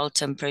local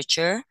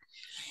temperature.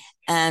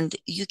 And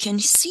you can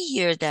see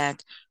here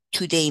that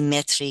today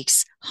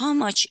metrics, how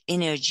much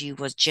energy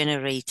was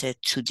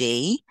generated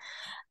today.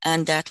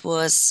 And that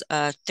was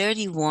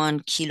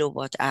 31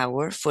 kilowatt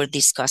hour for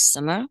this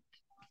customer.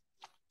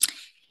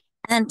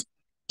 And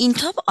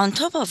on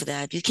top of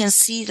that, you can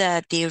see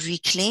that their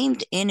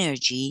reclaimed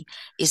energy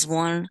is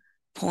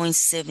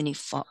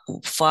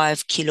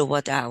 1.75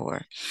 kilowatt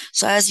hour.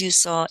 So as you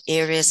saw,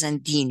 Ares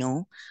and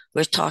Dino,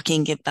 we're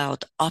talking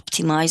about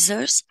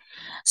optimizers.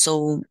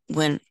 So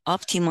when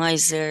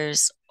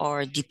optimizers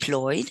are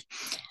deployed,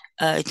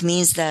 it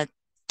means that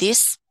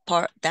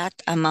that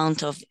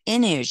amount of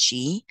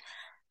energy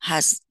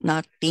has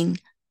not been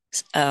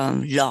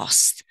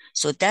lost.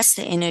 So that's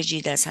the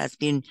energy that has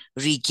been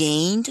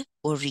regained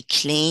or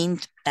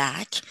reclaimed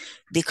back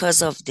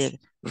because of the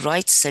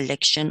right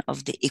selection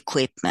of the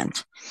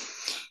equipment.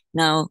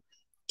 Now,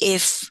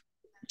 if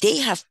they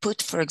have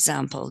put, for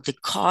example, the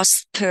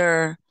cost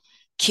per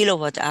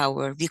kilowatt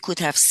hour, we could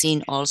have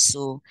seen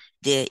also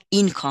the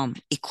income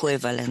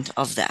equivalent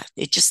of that.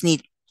 It just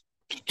needs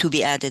to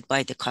be added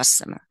by the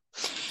customer.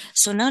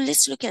 So now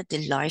let's look at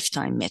the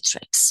lifetime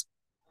metrics.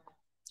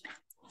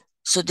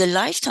 So the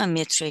lifetime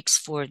metrics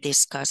for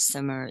this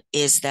customer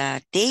is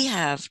that they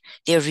have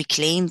their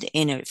reclaimed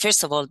energy.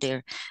 First of all,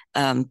 their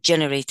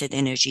generated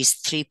energy is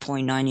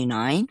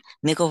 3.99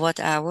 megawatt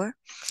hour,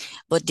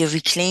 but the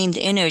reclaimed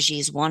energy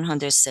is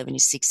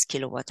 176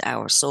 kilowatt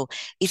hours. So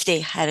if they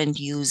hadn't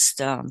used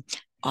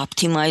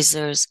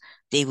optimizers,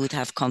 they would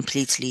have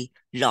completely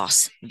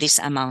lost this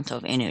amount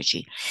of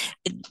energy.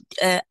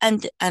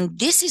 And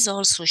this is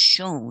also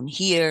shown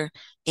here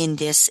in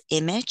this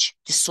image,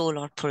 the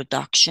solar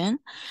production,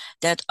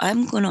 that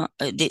I'm gonna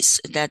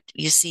that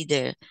you see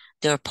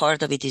there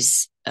part of it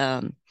is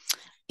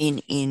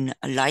in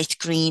a light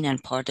green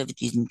and part of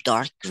it is in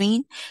dark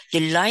green.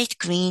 The light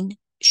green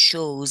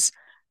shows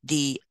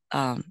the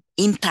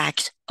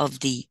impact of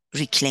the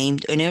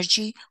reclaimed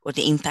energy or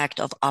the impact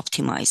of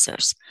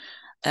optimizers.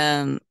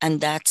 And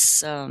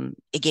that's,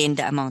 again,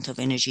 the amount of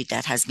energy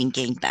that has been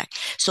gained back.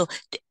 So,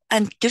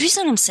 and the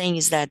reason I'm saying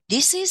is that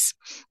this is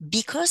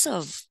because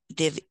of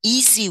the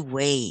easy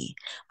way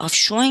of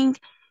showing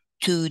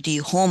to the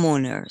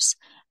homeowners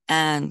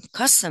and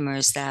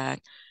customers that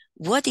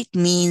what it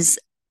means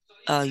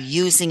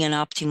using an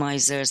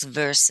optimizers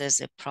versus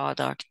a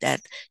product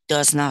that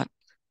does not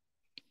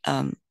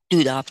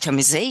do the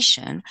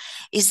optimization,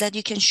 is that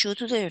you can show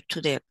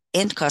to their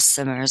end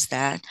customers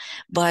that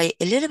by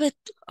a little bit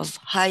of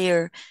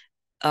higher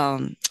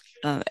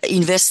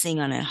investing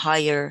on a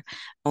higher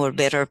or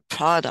better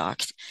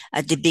product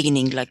at the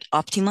beginning, like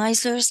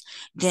optimizers,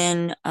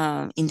 then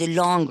in the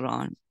long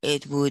run,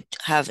 it would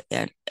have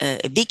a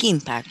big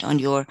impact on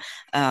your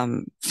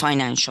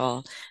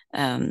financial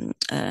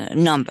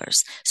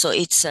numbers. So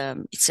it's a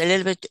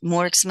little bit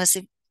more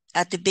expensive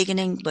at the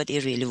beginning, but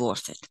it's really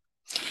worth it.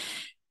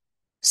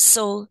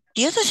 So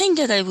the other thing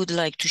that I would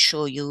like to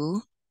show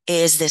you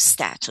is the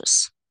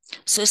status.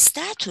 So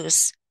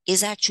status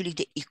is actually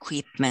the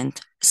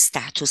equipment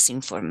status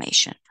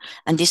information.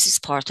 And this is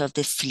part of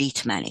the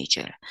fleet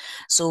manager.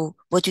 So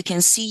what you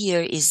can see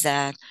here is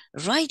that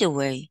right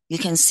away, you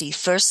can see,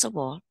 first of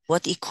all,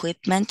 what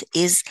equipment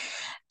is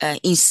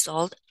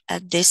installed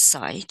at this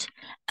site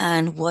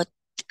and what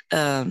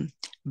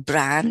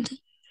brand,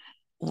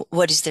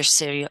 what is their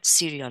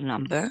serial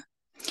number.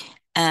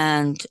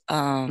 And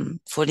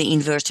for the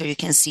inverter, you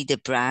can see the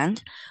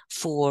brand.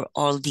 For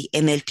all the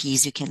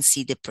MLPEs, you can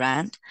see the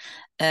brand.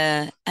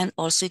 And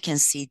also you can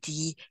see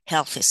the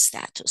health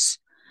status.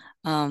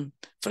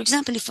 For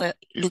example, if I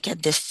look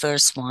at the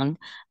first one,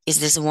 is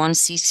this one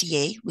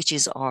CCA, which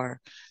is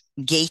our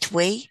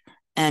gateway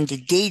and the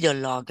data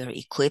logger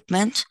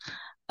equipment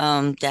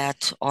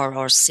that are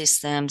our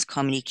systems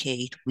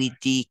communicate with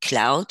the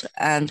cloud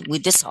and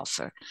with the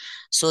software.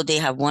 So they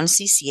have one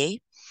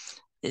CCA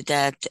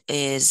that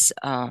is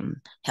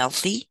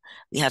healthy.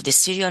 We have the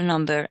serial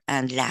number,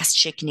 and last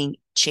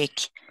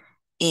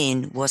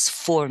check-in was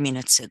 4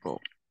 minutes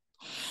ago.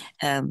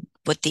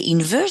 But the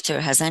inverter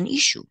has an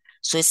issue.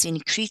 So it's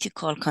in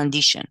critical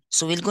condition.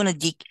 So we're going to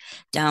dig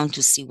down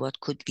to see what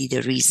could be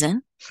the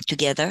reason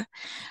together.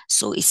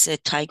 So it's a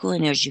Tigo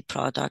Energy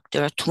product.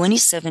 There are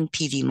 27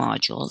 PV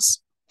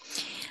modules.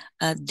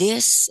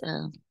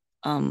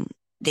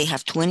 They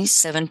have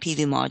 27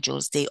 PV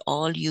modules. They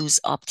all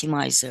use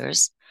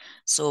optimizers.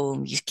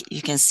 So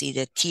you can see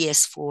the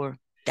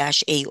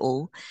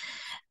TS4-AO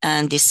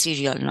and the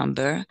serial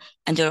number,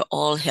 and they're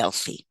all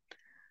healthy.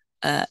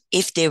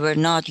 If they were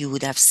not, you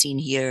would have seen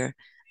here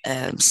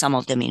some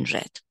of them in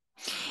red.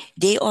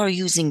 They are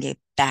using a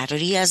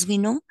battery, as we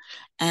know,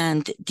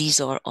 and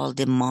these are all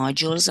the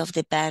modules of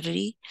the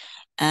battery,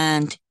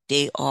 and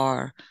they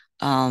are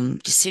the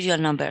serial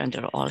number, and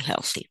they're all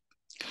healthy.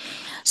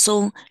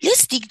 So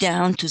let's dig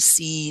down to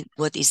see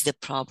what is the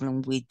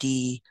problem with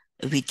the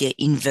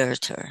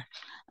inverter.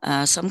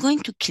 So I'm going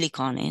to click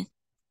on it.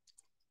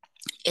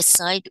 A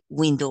side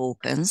window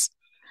opens.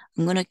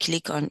 I'm going to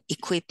click on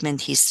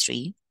equipment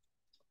history.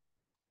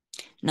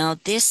 Now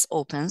this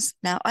opens.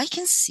 Now I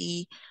can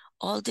see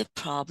all the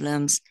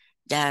problems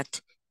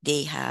that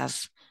they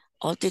have,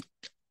 all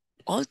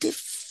the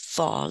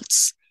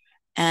faults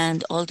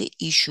and all the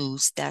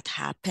issues that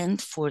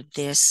happened for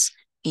this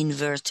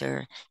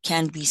inverter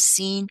can be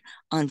seen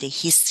on the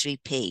history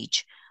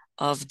page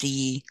of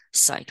the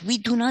site. We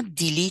do not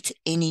delete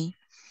any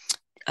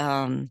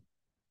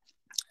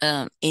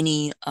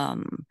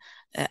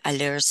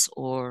alerts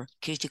or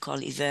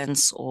critical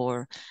events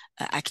or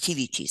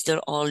activities. They're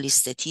all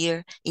listed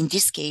here. In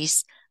this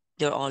case,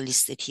 they're all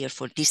listed here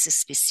for this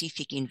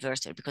specific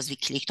inverter because we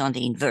clicked on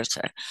the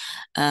inverter.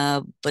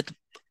 But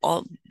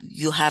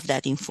you have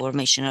that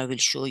information. I will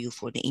show you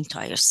for the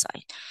entire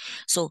site.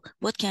 So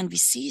what can we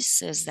see? It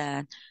says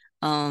that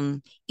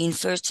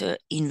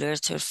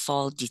inverter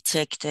fault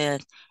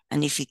detected.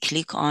 And if you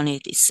click on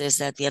it, it says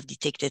that we have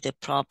detected a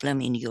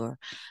problem in your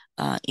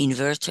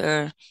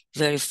inverter,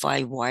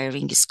 verify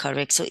wiring is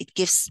correct. So it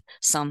gives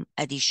some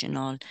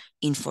additional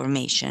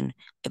information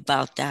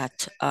about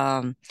that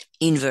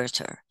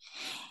inverter.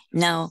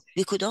 Now,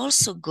 we could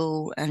also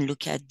go and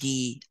look at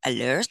the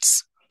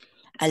alerts.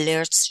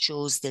 Alerts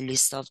shows the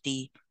list of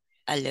the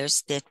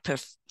alerts, that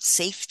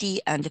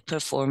safety and the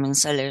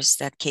performance alerts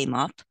that came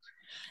up.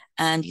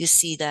 And you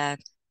see that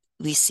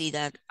we see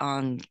that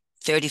on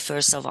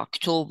 31st of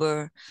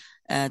October,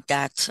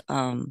 that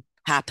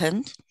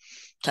happened.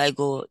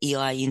 Tigo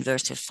EI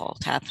inverter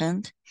fault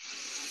happened.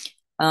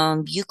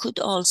 You could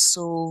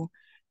also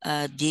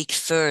dig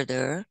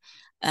further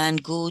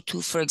and go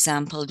to, for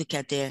example, look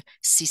at the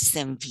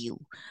system view.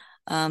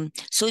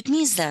 So it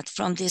means that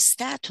from the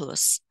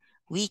status,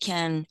 we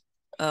can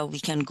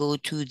go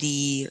to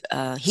the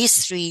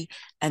history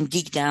and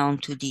dig down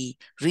to the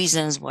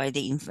reasons why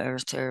the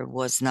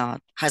inverter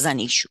has an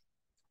issue.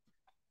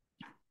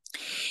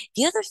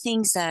 The other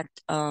things that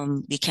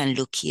we can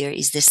look here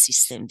is the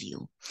system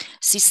view.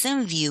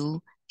 System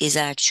view is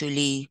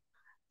actually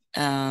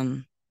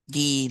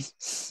the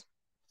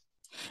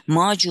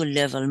module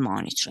level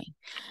monitoring.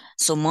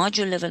 So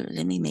module level,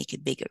 let me make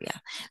it bigger, yeah.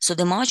 So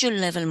the module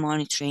level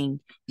monitoring,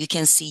 you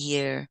can see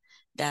here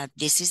that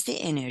this is the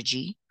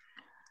energy,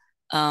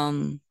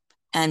 and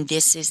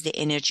this is the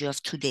energy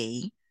of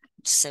today,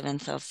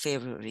 7th of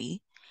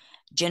February,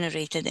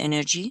 generated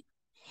energy.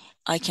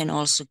 I can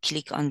also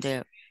click on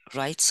the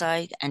right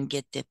side and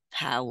get the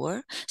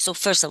power. So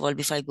first of all,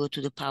 before I go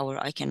to the power,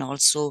 I can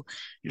also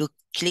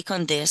click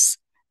on this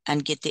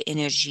and get the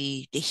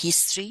energy, the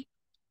history,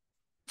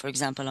 for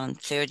example, on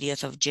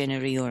 30th of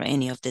January or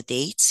any of the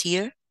dates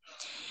here.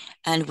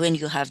 And when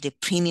you have the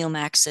premium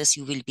access,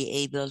 you will be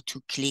able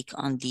to click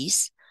on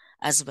these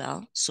as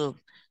well. So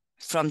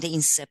from the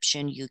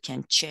inception, you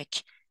can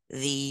check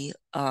the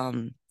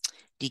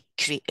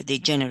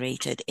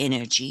generated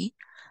energy.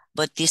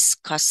 But this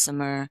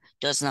customer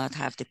does not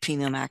have the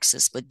premium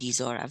access, but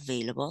these are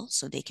available.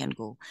 So they can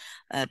go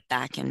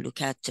back and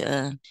look at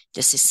the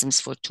systems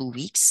for 2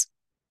 weeks.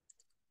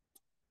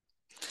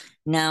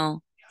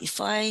 Now, if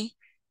I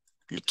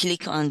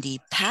click on the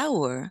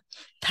power,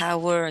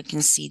 I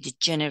can see the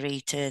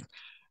generated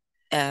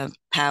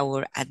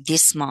power at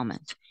this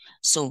moment.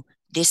 So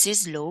this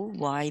is low.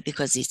 Why?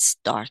 Because it's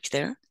dark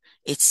there.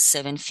 It's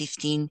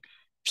 7:15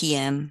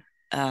 p.m.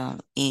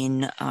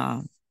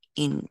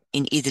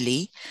 In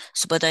Italy.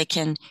 So, but I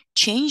can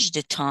change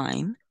the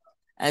time.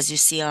 As you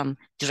see, I'm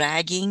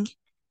dragging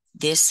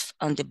this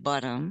on the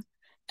bottom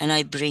and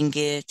I bring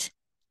it.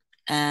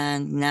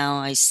 And now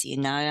I see,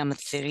 now I'm at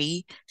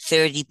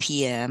 3:30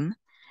 p.m.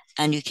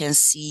 and you can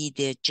see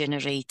the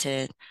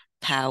generated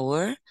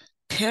power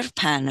per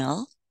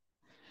panel.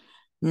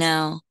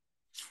 Now,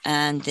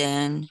 and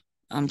then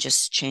I'm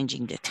just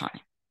changing the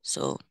time.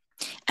 So,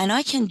 and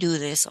I can do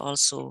this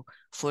also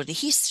for the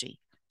history.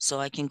 So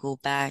I can go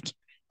back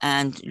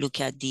and look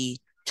at the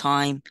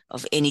time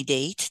of any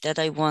date that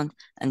I want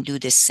and do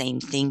the same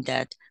thing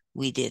that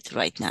we did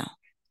right now.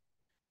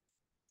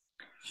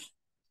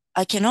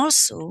 I can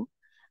also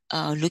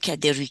look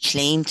at the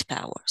reclaimed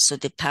power. So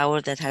the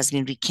power that has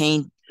been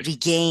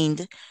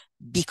regained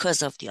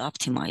because of the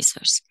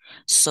optimizers.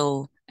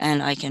 So,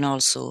 and I can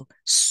also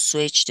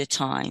switch the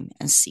time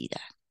and see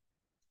that.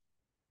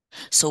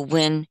 So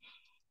when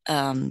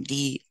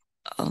the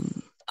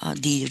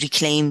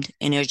reclaimed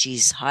energy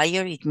is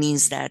higher, it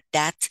means that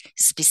that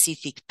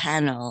specific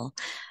panel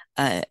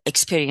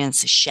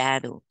experience a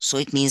shadow. So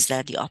it means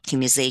that the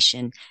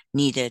optimization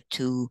needed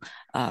to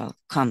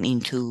come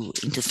into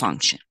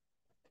function.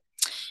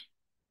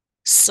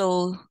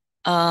 So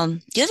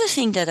the other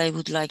thing that I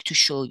would like to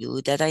show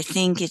you that I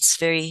think it's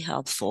very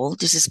helpful,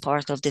 this is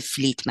part of the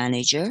Fleet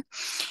Manager,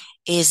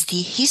 is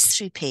the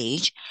history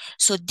page.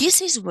 So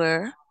this is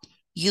where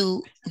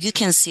you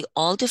can see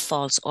all the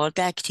faults, all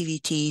the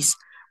activities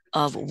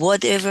of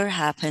whatever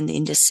happened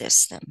in the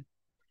system.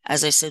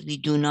 As I said, we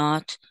do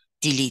not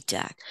delete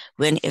that.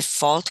 When a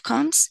fault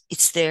comes,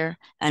 it's there.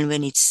 And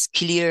when it's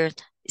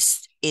cleared,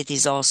 it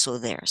is also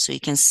there. So you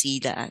can see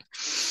that.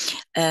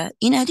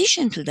 In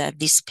addition to that,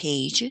 this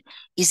page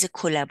is a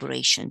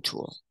collaboration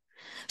tool.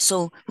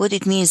 So what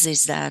it means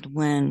is that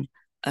when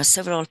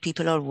several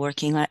people are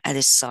working at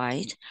a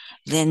site,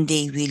 then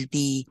they will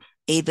be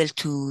able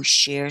to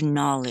share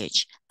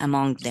knowledge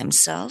among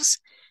themselves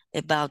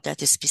about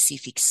that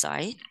specific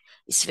site.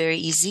 It's very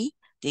easy.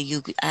 That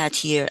you add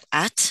here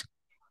 @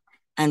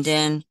 and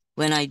then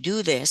when I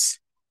do this,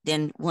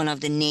 then one of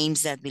the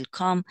names that will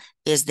come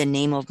is the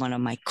name of one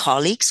of my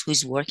colleagues who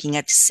is working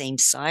at the same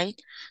site.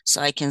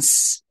 So I can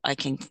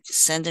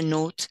send a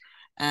note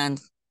and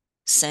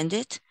send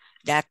it.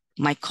 That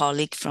my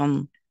colleague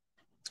from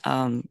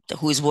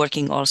who is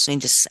working also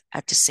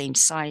at the same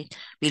site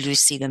will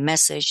receive a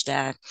message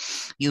that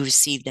you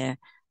received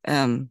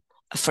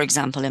for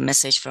example, a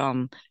message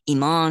from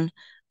Iman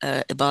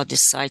about the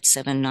site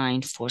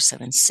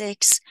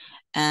 79476,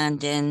 and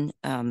then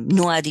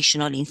no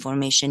additional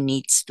information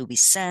needs to be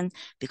sent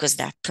because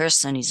that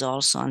person is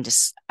also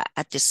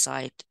at the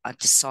site, at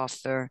the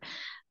software,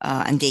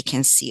 and they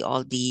can see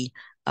all the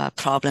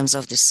problems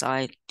of the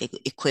site, the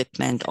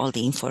equipment, all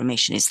the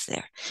information is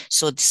there.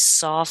 So the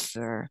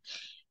software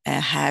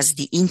has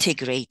the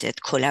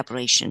integrated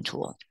collaboration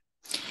tool.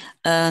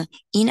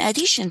 In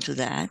addition to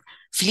that,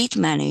 Fleet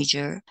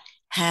Manager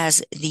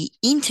has the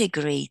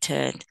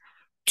integrated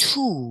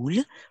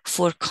tool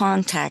for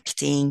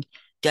contacting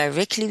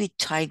directly with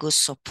Tigo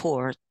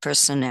support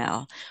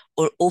personnel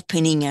or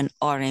opening an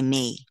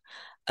RMA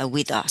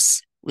with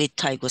us, with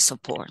Tigo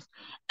support.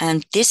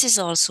 And this is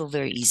also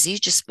very easy.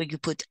 Just you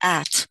put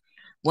at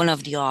one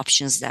of the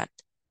options that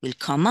will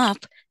come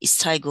up is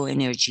Tigo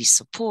Energy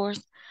support.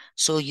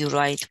 So you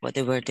write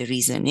whatever the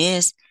reason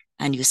is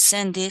and you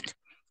send it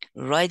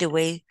right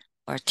away.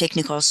 Our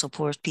technical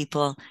support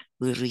people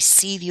will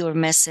receive your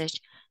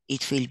message.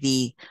 It will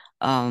be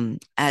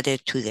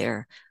added to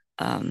their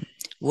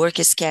work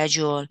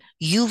schedule.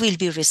 You will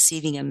be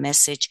receiving a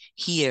message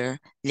here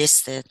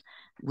listed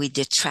with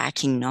the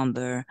tracking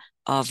number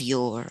of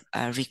your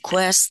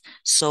request.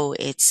 So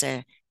it's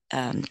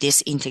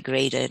this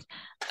integrated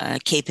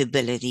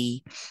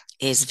capability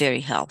is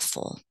very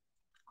helpful.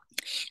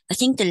 I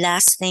think the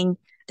last thing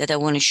that I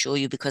want to show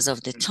you because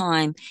of the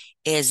time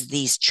is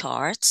these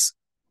charts.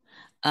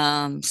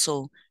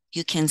 So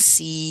you can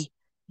see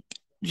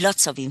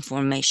lots of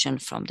information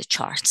from the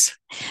charts.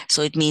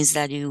 So it means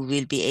that you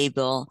will be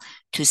able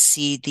to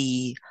see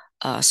the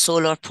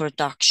solar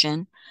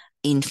production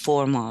in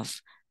form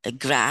of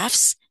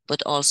graphs,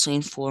 but also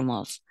in form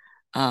of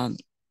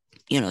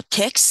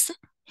text.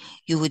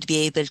 You would be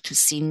able to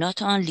see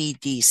not only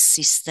the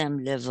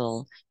system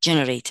level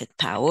generated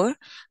power,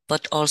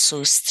 but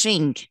also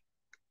string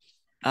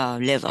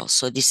level.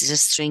 So this is a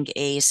string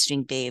A,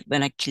 string B.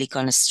 When I click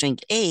on a string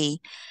A,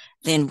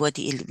 then what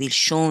it will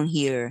show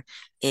here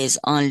is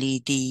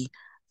only the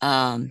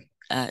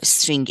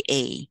string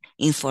A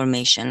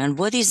information. And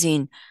what is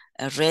in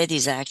red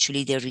is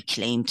actually the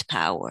reclaimed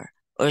power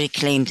or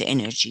reclaimed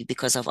energy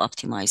because of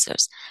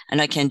optimizers.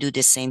 And I can do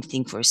the same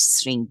thing for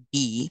string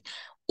B,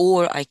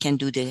 or I can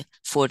do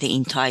for the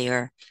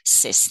entire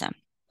system.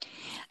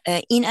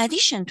 In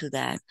addition to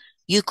that,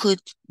 you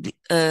could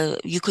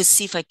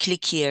see if I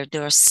click here,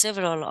 there are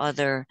several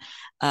other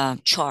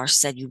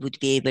charts that you would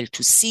be able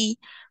to see.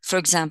 For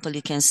example,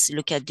 you can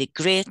look at the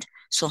grid.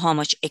 So how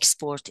much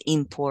export,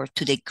 import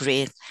to the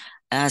grid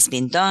has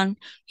been done.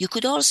 You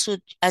could also,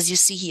 as you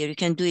see here, you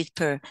can do it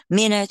per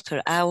minute,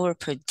 per hour,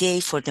 per day,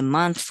 for the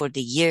month, for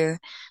the year.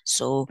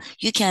 So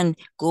you can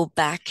go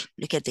back,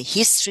 look at the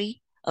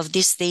history of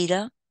this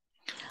data.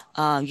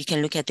 You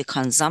can look at the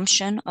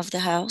consumption of the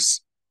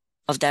house,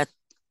 of that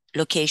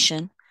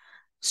location.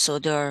 So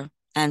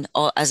and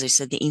all, as I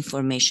said, the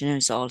information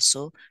is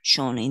also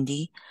shown in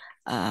the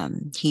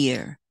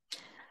here.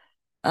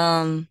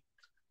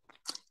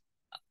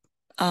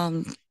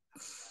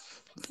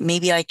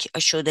 Maybe I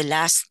show the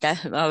last,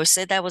 I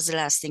said that was the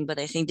last thing, but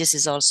I think this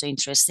is also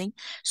interesting.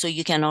 So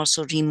you can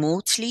also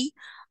remotely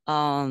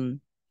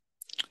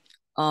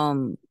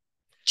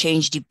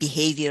change the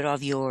behavior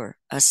of your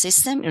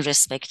system in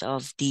respect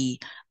of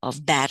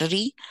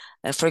battery.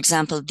 For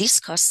example, this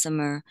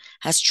customer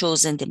has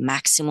chosen the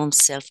maximum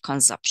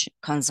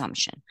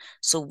self-consumption.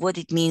 So what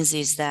it means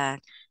is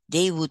that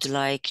they would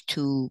like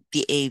to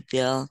be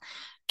able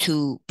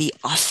to be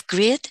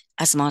off-grid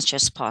as much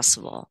as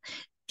possible.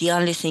 The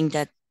only thing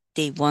that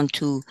they want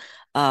to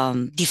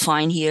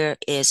define here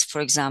is,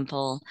 for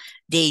example,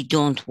 they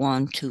don't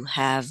want to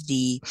have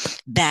the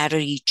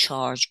battery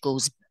charge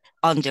goes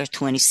under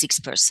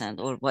 26%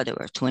 or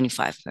whatever,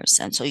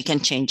 25%. So you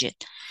can change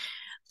it.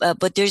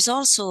 But there's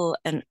also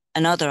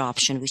another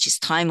option, which is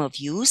time of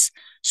use.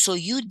 So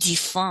you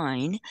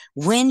define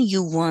when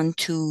you want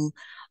to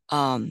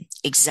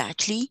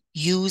exactly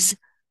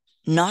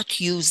not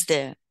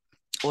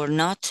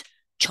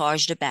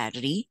charge the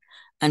battery,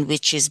 and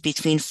which is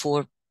between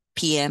 4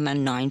 p.m.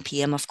 and 9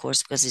 p.m., of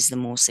course, because it's the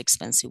most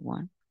expensive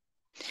one.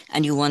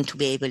 And you want to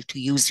be able to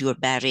use your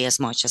battery as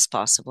much as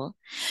possible.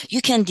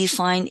 You can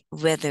define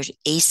whether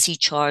AC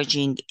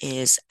charging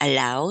is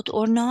allowed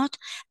or not,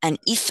 and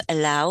if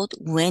allowed,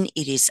 when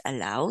it is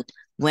allowed,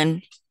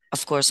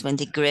 of course, when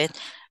the grid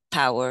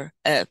power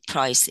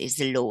price is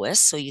the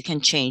lowest. So you can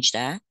change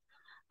that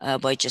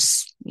by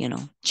just,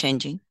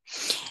 changing.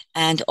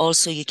 And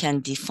also you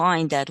can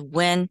define that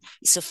when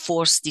it's a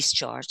forced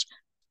discharge,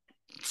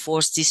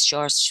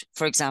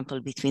 for example,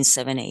 between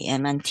 7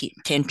 a.m. and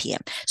 10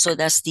 p.m. So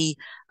that's the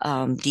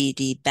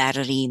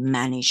battery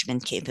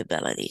management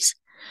capabilities.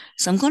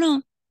 So I'm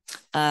going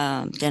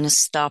to then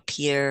stop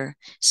here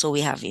so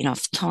we have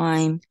enough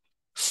time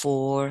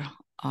for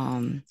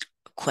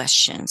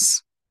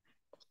questions.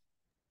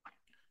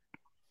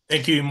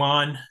 Thank you,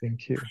 Iman.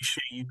 Thank you.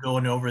 Appreciate you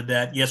going over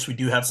that. Yes, we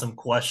do have some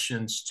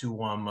questions to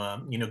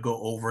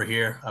go over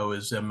here. I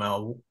was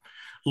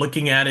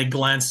looking at it,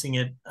 glancing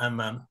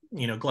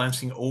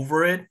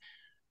over it.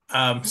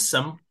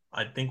 Some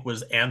I think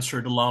was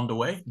answered along the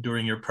way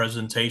during your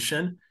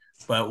presentation,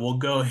 but we'll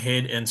go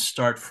ahead and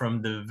start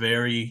from the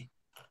very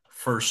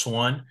first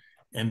one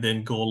and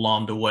then go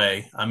along the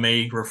way. I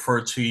may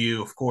refer to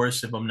you, of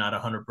course, if I'm not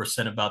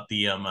 100% about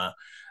the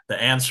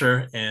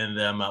answer, and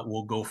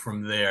we'll go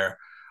from there.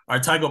 Are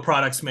Tigo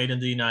products made in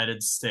the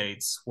United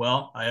States?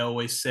 Well, I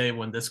always say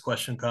when this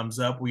question comes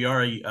up, we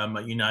are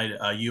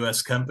a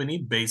U.S. company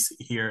based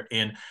here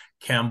in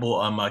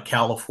Campbell,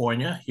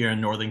 California, here in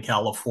Northern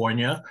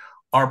California.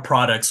 Our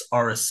products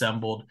are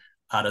assembled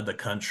out of the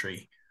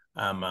country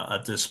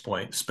at this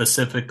point,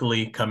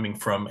 specifically coming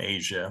from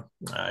Asia.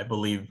 I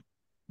believe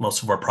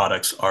most of our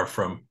products are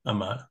from,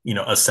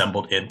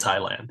 assembled in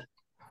Thailand.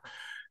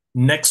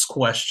 Next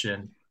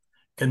question.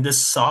 Can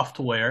this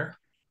software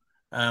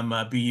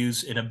be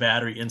used in a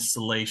battery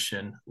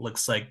installation?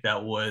 Looks like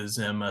that was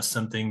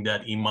something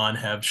that Iman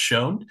have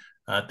shown.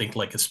 I think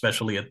like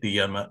especially at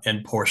the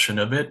end portion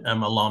of it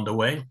along the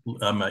way,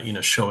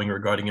 showing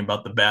regarding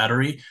about the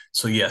battery.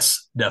 So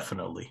yes,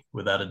 definitely,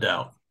 without a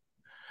doubt.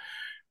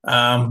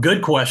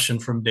 Good question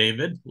from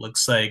David.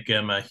 Looks like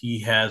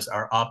he has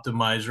our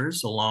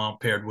optimizers along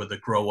paired with a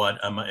grow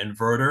watt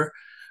inverter.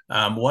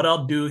 What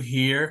I'll do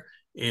here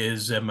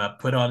is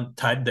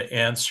type the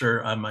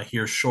answer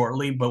here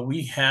shortly, but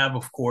we have,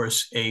 of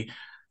course, a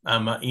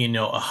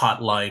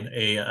hotline,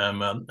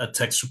 a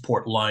tech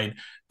support line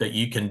that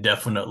you can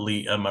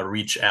definitely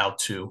reach out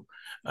to.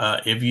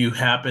 If you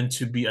happen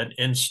to be an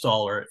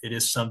installer, it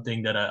is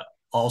something that I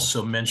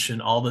also mention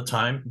all the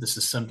time. This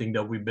is something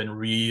that we've been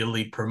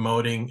really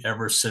promoting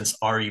ever since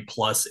RE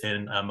Plus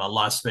in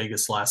Las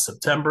Vegas last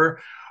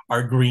September.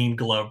 Our Green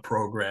Glove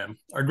program.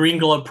 Our Green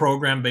Glove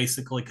program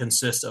basically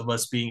consists of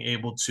us being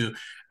able to,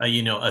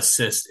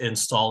 assist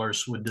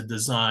installers with the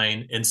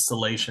design,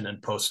 installation,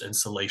 and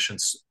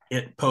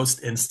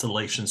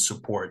post-installation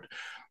support.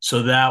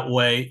 So that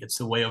way, it's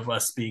a way of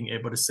us being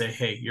able to say,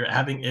 hey, you're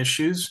having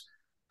issues.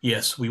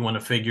 Yes, we want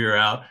to figure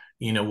out,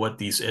 what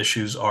these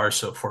issues are.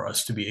 So for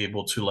us to be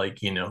able to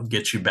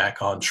get you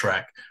back on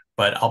track.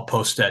 But I'll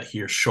post that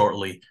here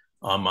shortly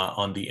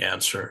on the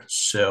answer.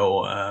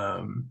 So,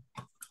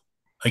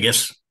 I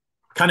guess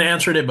kind of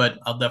answered it, but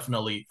I'll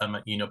definitely,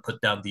 put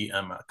down the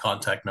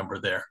contact number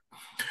there.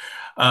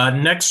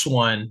 Next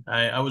one,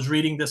 I was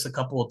reading this a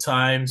couple of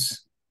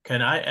times.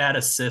 Can I add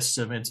a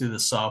system into the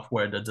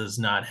software that does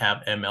not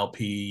have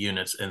MLPE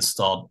units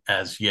installed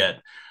as yet?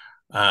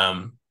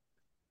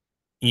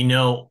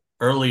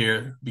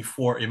 Earlier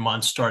before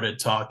Iman started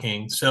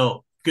talking.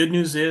 So good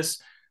news is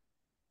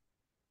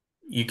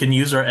you can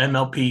use our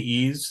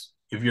MLPEs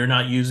if you're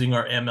not using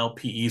our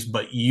MLPEs,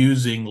 but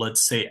using,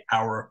 let's say,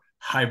 our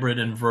hybrid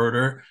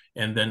inverter,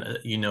 and then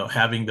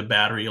having the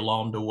battery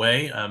along the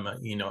way,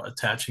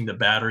 attaching the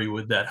battery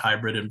with that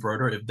hybrid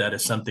inverter, if that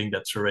is something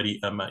that's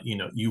already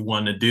you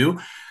want to do,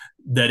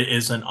 that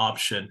is an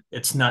option.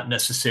 It's not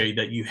necessary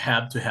that you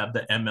have to have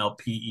the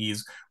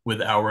MLPEs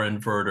with our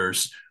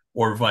inverters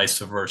or vice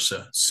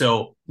versa.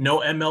 So no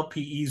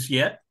MLPEs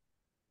yet,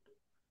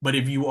 but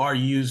if you are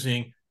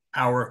using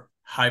our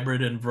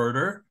hybrid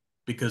inverter,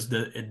 because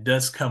it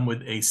does come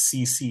with a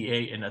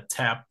CCA and a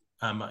tap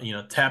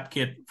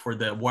kit for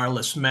the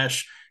wireless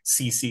mesh,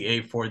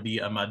 CCA for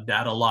the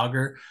data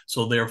logger.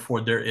 So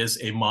therefore, there is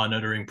a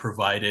monitoring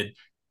provided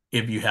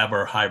if you have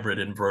our hybrid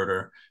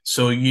inverter.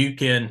 So you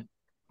can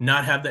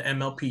not have the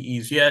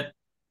MLPEs yet,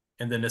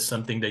 and then it's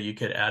something that you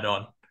could add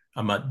on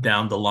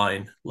down the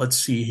line. Let's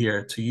see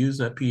here. To use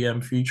the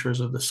PM features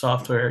of the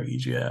software,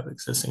 e.g. I have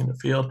existing in the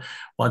field,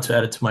 want to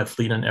add it to my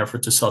fleet in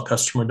effort to sell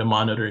customer the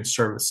monitoring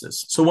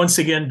services. So once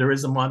again, there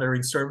is a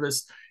monitoring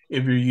service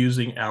if you're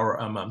using our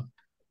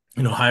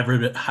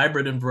hybrid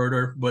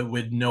inverter, but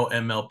with no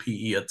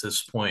MLPE at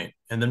this point.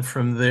 And then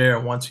from there,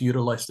 once you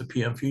utilize the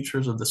PM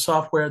features of the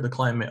software, the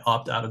client may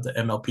opt out of the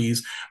MLPs,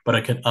 but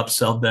I can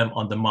upsell them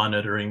on the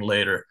monitoring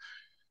later.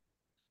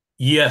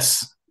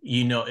 Yes,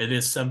 it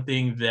is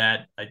something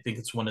that I think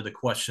it's one of the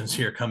questions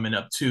here coming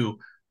up too.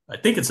 I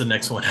think it's the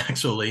next one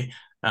actually.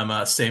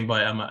 Same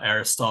by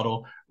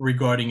Aristotle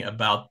regarding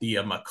about the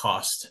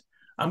cost.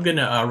 I'm going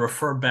to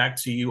refer back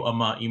to you,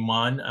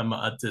 Iman,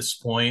 at this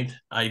point.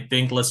 I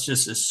think let's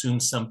just assume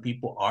some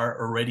people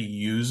are already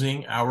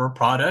using our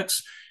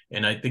products,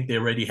 and I think they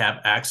already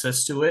have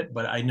access to it.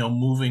 But I know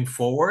moving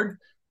forward,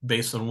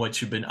 based on what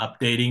you've been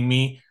updating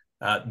me,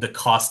 the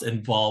cost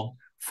involved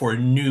for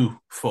new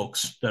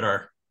folks that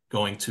are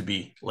going to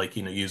be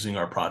using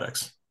our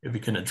products. If you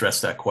can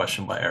address that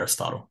question by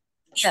Aristotle.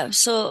 Yeah,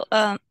 so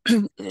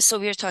so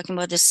we're talking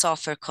about the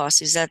software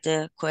cost. Is that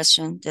the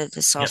question?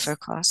 The software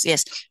cost?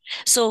 Yes.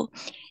 So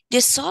the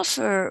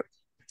software,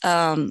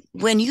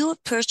 when you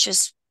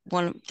purchase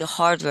the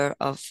hardware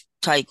of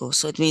Tigo,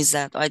 so it means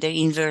that either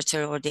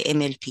inverter or the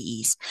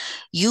MLPEs,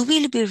 you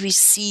will be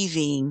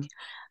receiving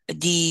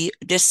the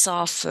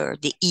software,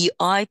 the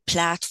EI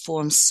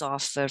platform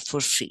software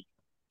for free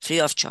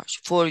of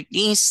charge for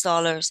the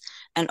installers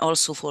and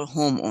also for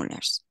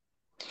homeowners.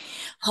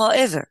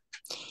 However,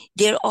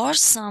 there are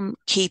some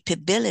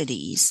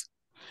capabilities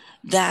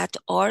that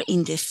are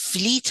in the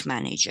Fleet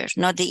Manager,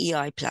 not the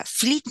EI platform.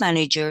 Fleet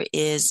Manager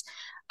is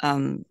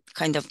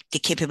kind of the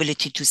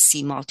capability to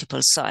see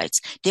multiple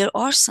sites. There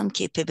are some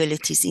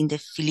capabilities in the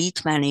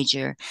Fleet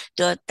Manager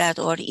that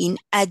are in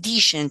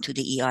addition to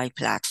the EI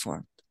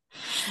platform.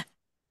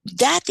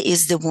 That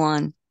is the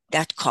one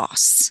that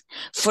costs.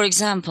 For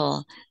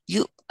example,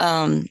 you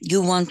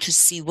want to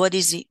see what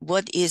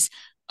is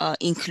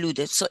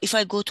included. So if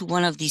I go to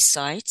one of these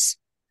sites,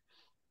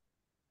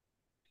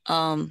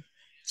 the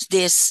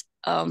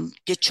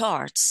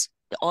charts,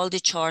 all the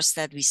charts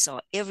that we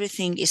saw,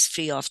 everything is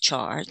free of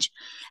charge.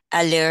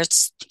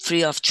 alerts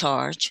free of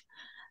charge,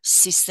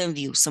 system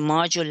view, so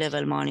module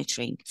level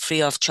monitoring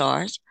free of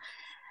charge.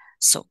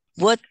 So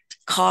what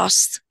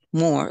costs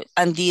more?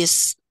 And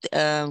this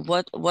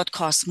what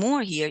costs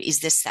more here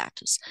is the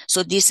status.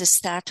 So this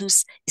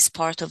status is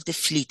part of the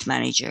fleet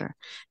manager.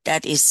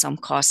 That is some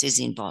cost is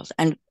involved.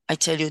 And I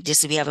tell you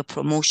this, we have a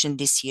promotion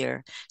this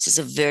year. This is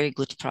a very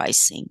good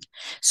pricing.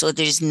 So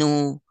there's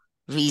no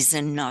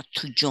reason not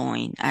to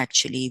join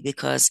actually,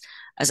 because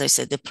as I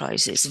said, the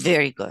price is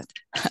very good.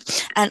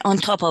 And on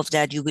top of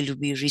that, you will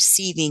be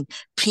receiving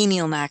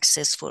premium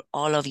access for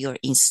all of your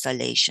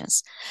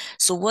installations.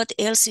 So what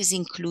else is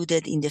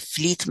included in the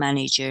Fleet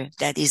Manager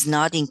that is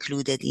not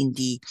included in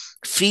the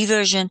free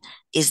version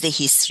is the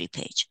history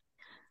page.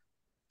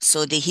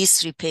 So the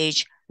history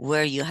page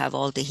where you have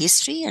all the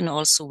history and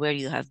also where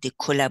you have the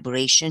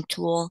collaboration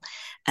tool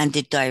and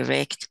the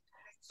direct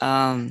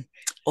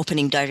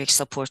opening direct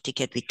support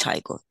ticket with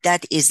Tigo.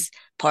 That is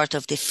part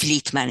of the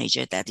Fleet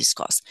Manager that is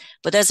cost.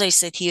 But as I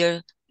said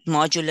here,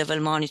 module level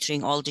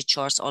monitoring, all the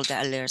charts, all the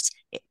alerts,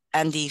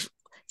 and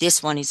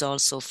this one is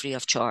also free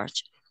of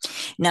charge.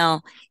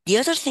 Now, the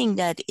other thing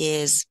that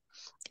is,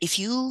 if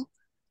you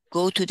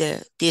go to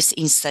this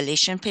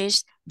installation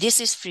page, this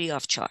is free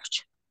of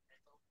charge.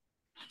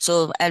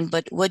 So,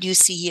 but what you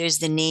see here is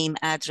the name,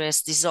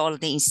 address, this is all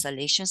the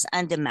installations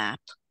and the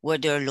map where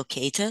they're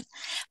located.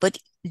 But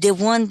the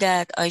one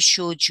that I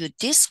showed you,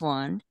 this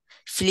one,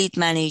 Fleet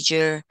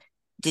Manager,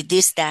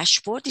 this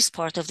dashboard is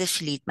part of the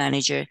Fleet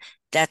Manager.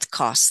 That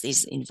cost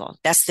is involved.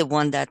 That's the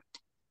one that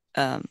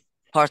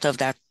part of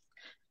that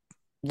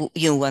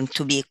you want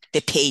to be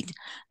the paid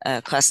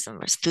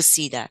customers to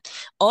see that.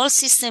 All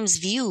systems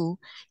view,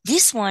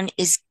 this one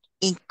is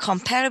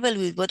incomparable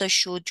with what I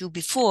showed you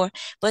before,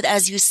 but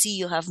as you see,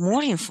 you have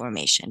more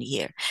information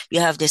here.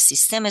 You have the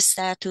system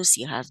status,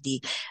 you have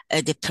the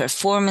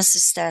performance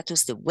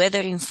status, the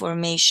weather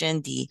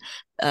information, the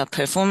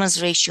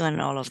performance ratio, and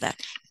all of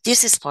that.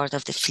 This is part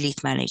of the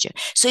Fleet Manager.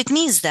 So it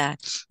means that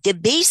the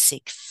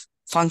basic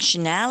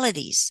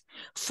functionalities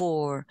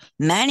for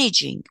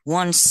managing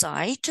one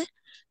site,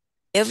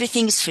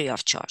 everything is free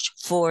of charge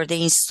for the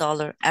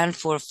installer and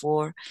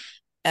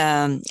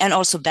and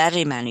also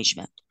battery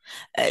management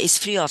is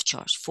free of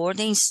charge for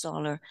the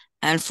installer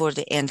and for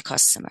the end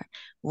customer.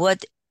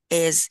 What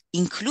is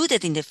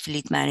included in the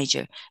Fleet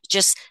Manager,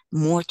 just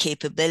more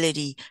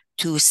capability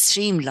to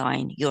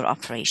streamline your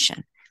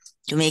operation,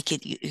 to make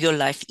it your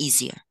life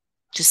easier,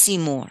 to see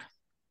more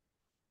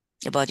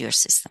about your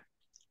system.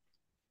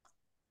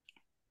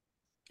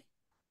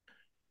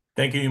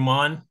 Thank you,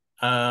 Iman.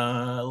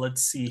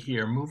 Let's see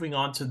here. Moving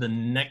on to the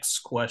next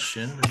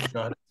question. Let me go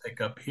ahead and pick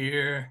up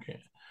here.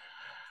 Okay.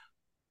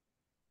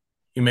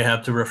 You may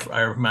have to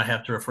I might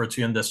have to refer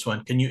to you on this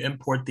one. Can you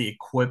import the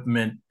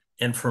equipment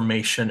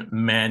information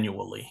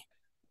manually?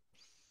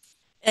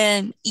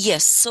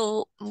 Yes.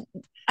 So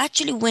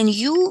actually, when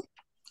you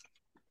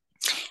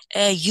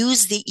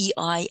use the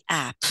EI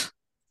app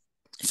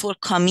for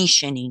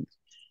commissioning,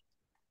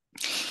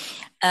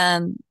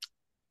 when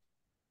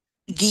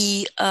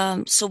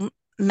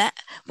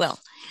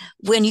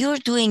you're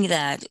doing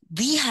that,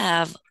 we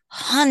have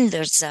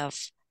hundreds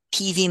of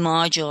PV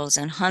modules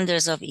and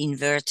hundreds of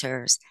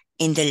inverters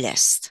in the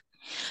list.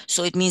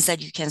 So it means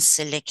that you can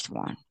select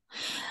one.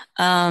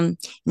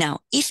 Now,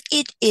 if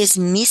it is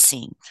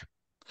missing,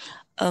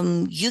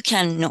 you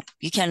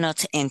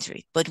cannot enter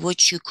it. But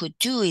what you could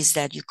do is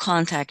that you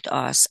contact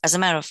us. As a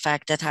matter of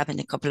fact, that happened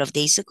a couple of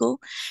days ago.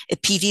 A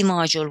PV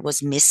module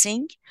was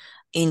missing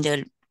in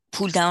the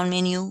pull down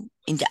menu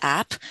in the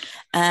app,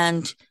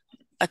 and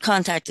I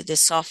contacted the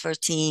software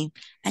team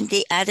and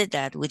they added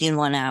that within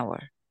 1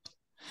 hour.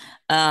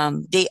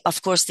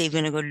 Of course, they're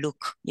going to go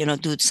look,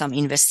 do some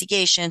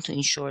investigation to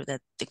ensure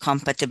that the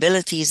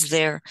compatibility is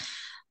there.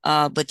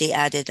 But they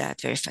added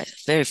that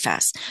very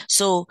fast.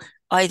 So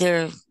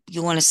either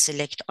you want to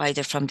select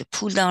either from the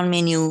pull down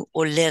menu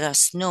or let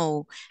us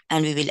know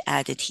and we will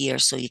add it here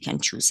so you can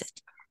choose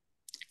it.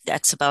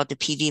 That's about the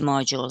PV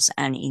modules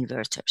and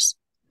inverters.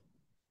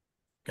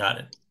 Got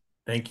it.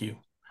 Thank you.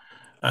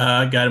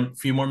 Got a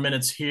few more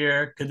minutes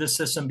here. Could this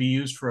system be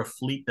used for a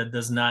fleet that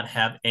does not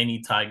have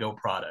any Tigo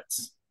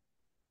products?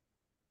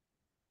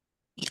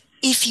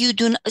 If you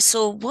do not,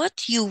 so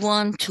what you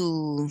want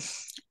to,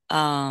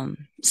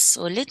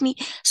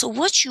 so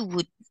what you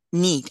would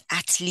need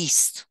at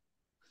least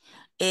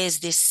is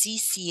the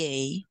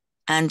CCA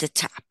and the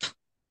TAP,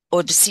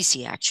 or the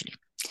CCA actually.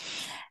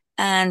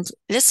 And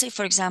let's say,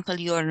 for example,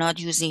 you are not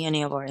using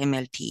any of our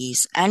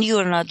MLPEs and you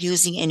are not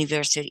using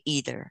Anniversary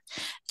either,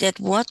 that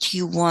what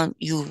you want,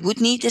 you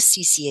would need the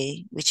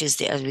CCA, which is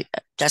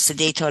that's the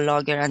data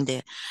logger and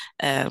the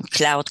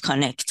Cloud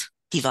Connect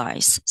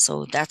device.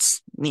 So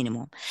that's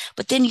minimum.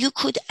 But then you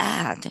could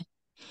add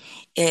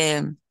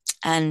a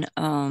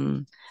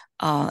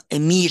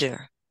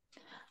meter.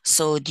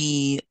 So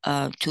the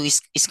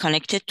is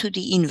connected to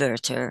the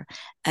inverter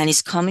and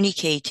is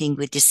communicating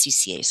with the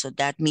CCA. So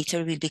that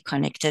meter will be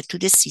connected to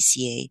the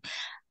CCA,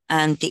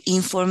 and the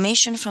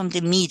information from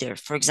the meter,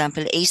 for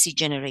example, AC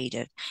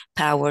generated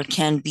power,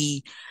 can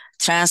be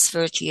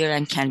transferred here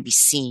and can be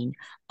seen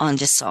on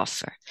the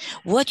software.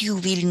 What you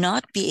will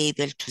not be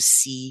able to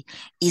see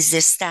is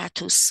the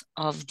status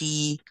of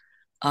the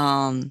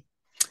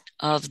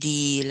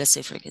let's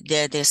say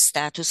the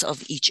status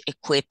of each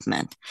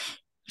equipment.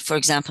 For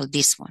example,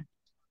 this one.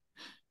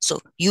 So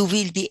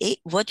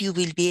what you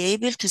will be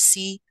able to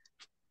see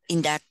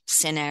in that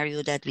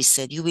scenario that we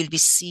said, you will be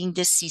seeing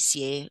the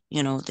CCA,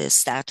 the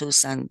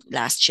status and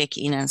last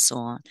check-in and so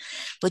on,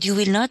 but you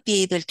will not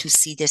be able to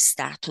see the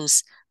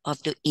status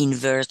of the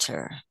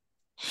inverter.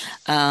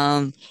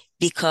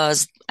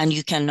 Because, and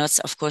you cannot,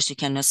 of course, you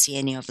cannot see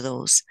any of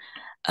those.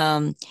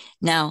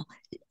 Now,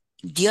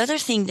 the other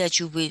thing that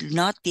you will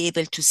not be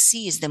able to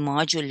see is the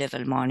module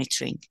level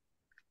monitoring,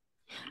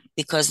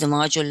 because the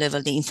module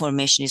level, the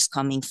information is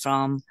coming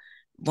from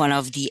one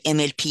of the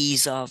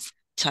MLPEs of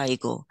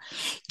Tigo.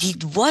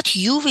 What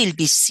you will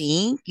be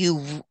seeing,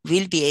 you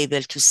will be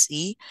able to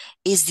see,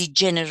 is the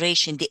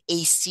generation, the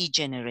AC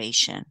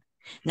generation,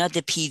 not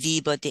the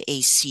PV, but the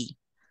AC.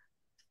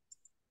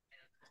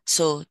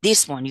 So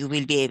this one, you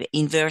will be able,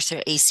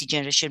 inverter AC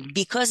generation,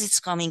 because it's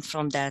coming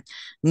from that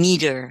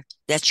meter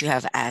that you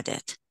have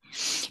added.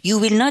 You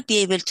will not be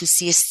able to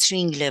see a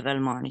string level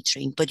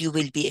monitoring, but you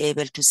will be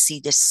able to see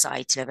the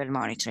site level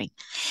monitoring.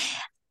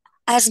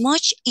 As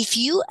much, if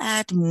you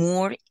add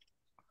more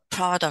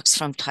products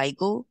from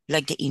Tigo,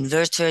 like the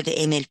inverter, the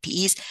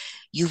MLPEs,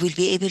 you will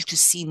be able to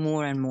see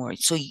more and more.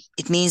 So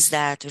it means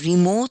that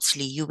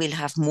remotely you will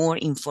have more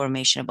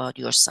information about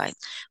your site.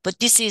 But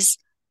this is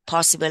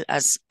possible,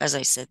 as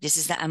I said, this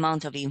is the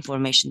amount of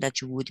information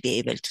that you would be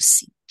able to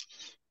see.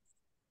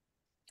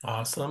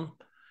 Awesome.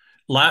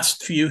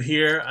 Last few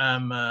here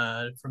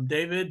from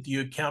David. Do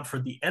you account for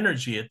the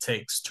energy it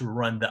takes to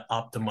run the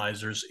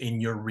optimizers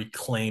in your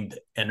reclaimed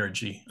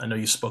energy? I know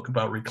you spoke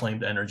about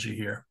reclaimed energy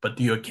here, but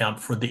do you account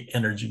for the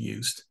energy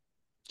used?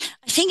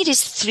 I think it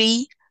is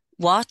 3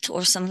 watt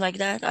or something like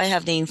that. I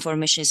have the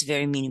information, is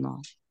very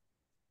minimal.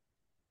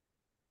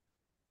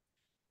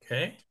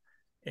 Okay.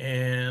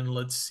 And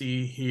let's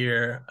see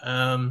here.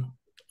 I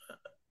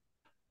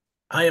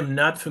am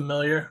not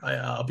familiar,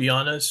 I'll be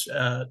honest,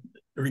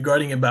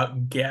 regarding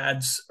about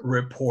GADS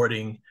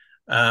reporting.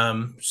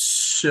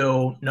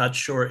 So not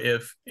sure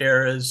if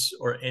Eras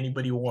or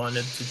anybody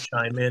wanted to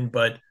chime in,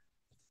 but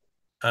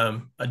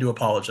I do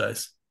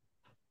apologize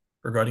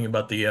regarding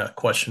about the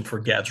question for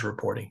GADS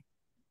reporting.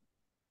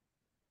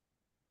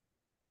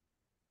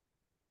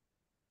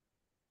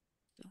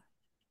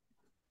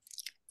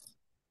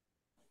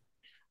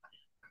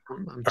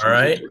 All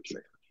right.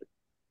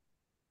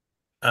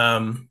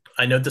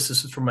 I know this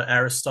is from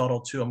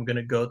Aristotle too. I'm going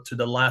to go to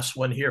the last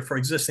one here. For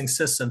existing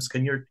systems,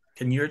 can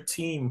your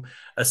team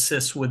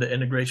assist with the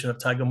integration of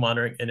Tigo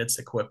monitoring and its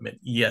equipment?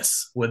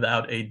 Yes,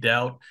 without a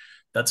doubt.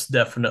 That's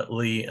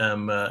definitely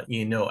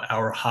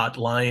our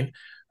hotline.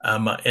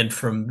 And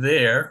from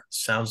there,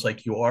 sounds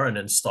like you are an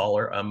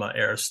installer,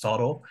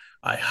 Aristotle.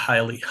 I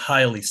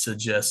highly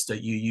suggest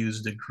that you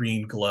use the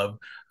Green Glove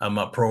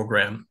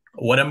program.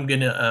 What I'm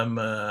going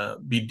to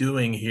be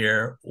doing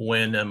here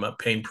when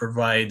Payne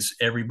provides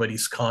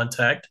everybody's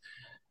contact,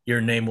 your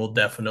name will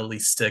definitely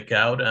stick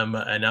out.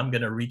 And I'm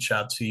going to reach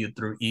out to you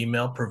through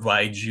email,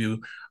 provide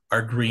you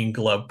our Green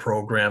Glove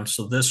program.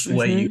 So this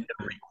way you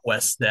can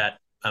request that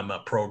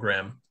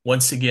program.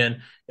 Once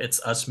again,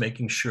 it's us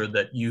making sure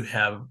that you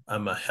have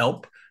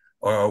help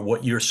or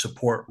what your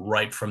support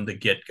right from the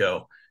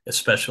get-go,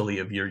 especially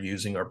if you're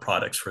using our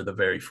products for the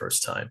very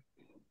first time.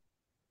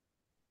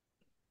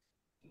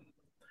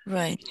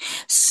 Right.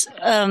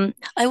 I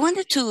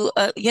wanted to,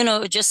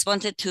 just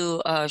wanted to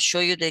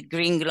show you the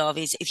Green Glove.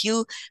 Is if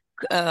you,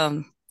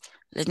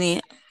 let me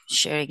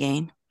share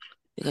again,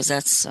 because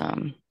that's,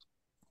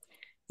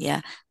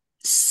 yeah.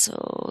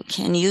 So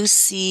can you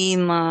see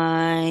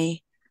my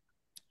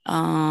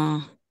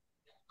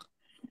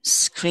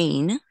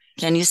screen?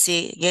 Can you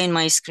see again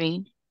my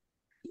screen?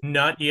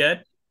 Not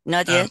yet.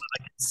 Not yet?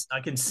 I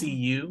can see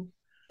you.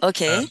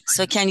 Okay.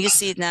 So can you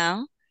see it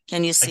now?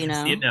 Can you see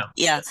now? See it now.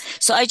 Yeah. Yes.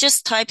 So I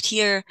just typed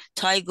here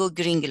Tigo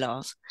Green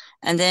Glove,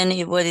 and then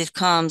when it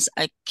comes,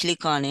 I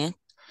click on it.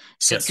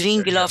 So Yes,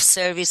 Green Glove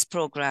Service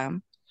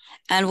Program.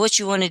 And what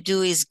you want to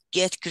do is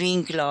get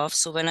Green Glove.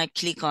 So when I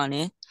click on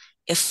it,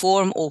 a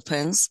form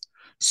opens.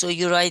 So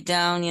you write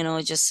down,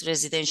 just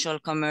residential,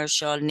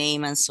 commercial,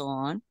 name, and so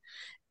on,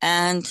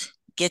 and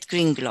get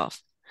Green Glove.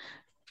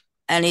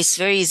 And it's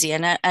very easy.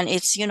 And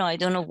it's, I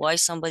don't know why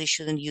somebody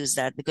shouldn't use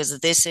that, because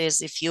this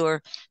is, if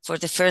you're for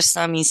the first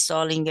time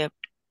installing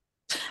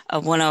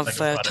one of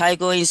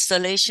Tigo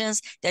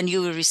installations, then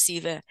you will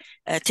receive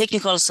a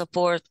technical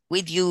support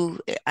with you,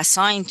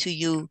 assigned to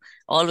you,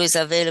 always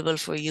available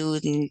for you.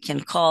 Then you can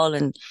call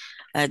and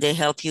they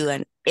help you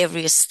in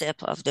every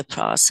step of the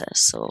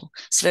process. So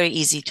it's very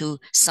easy to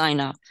sign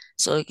up.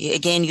 So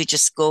again, you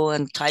just go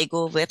on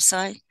Tigo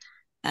website,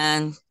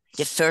 and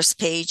the first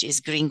page is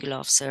Green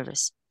Glove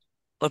service,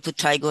 or put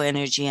Tigo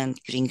Energy and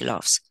Green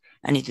Gloves,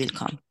 and it will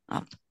come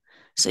up.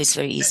 So it's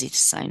very easy to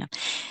sign up.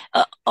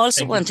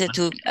 Also wanted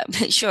to,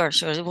 sure.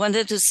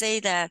 Wanted to say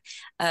that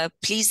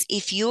please,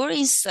 if your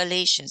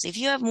installations, if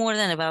you have more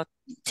than about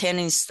 10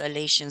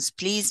 installations,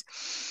 please,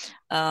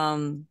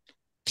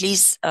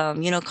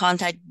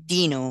 contact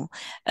Dino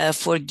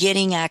for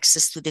getting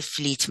access to the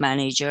fleet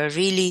manager.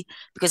 Really,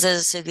 because as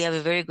I said, we have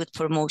a very good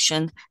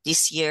promotion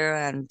this year,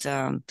 and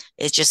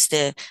it's just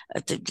the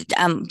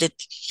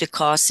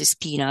cost is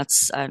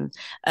peanuts, and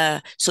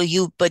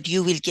but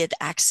you will get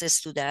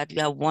access to that.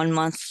 You have 1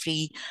 month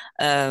free,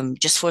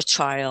 just for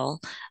trial,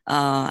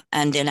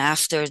 and then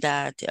after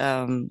that,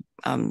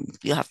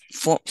 you have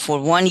for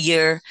 1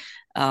 year.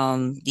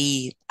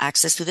 The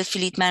access to the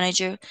fleet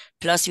manager,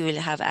 plus you will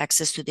have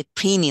access to the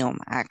premium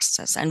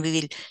access. And we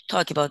will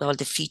talk about all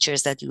the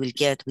features that you will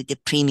get with the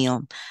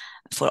premium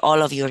for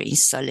all of your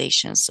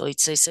installations. So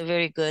it's a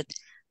very good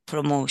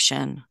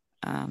promotion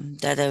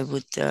that I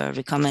would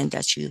recommend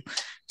that you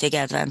take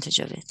advantage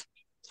of it.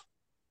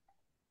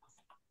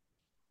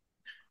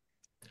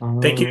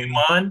 Thank you,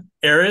 Iman.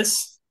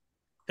 Eris,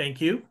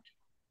 thank you.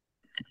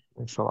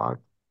 Thanks a lot.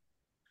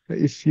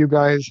 If you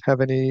guys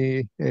have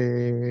any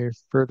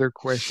further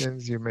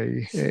questions, you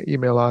may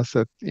email us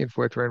at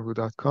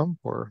info@renvu.com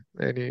for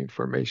any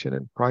information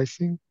and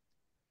pricing.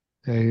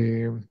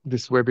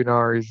 This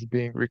webinar is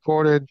being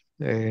recorded,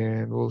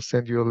 and we'll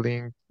send you a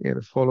link in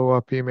a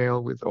follow-up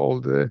email with all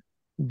the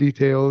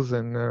details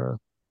and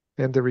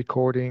the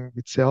recording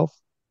itself.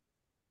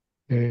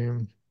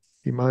 Iman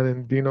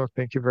and Dino,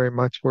 thank you very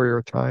much for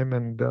your time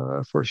and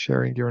for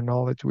sharing your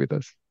knowledge with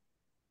us.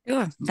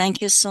 Sure. Thank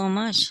you so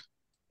much.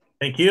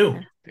 Thank you.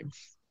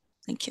 Thanks.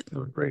 Thank you.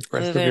 Have a great Have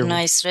rest a of very your week.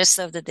 nice rest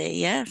of the day.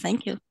 Yeah,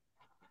 thank you.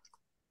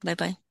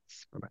 Bye-bye.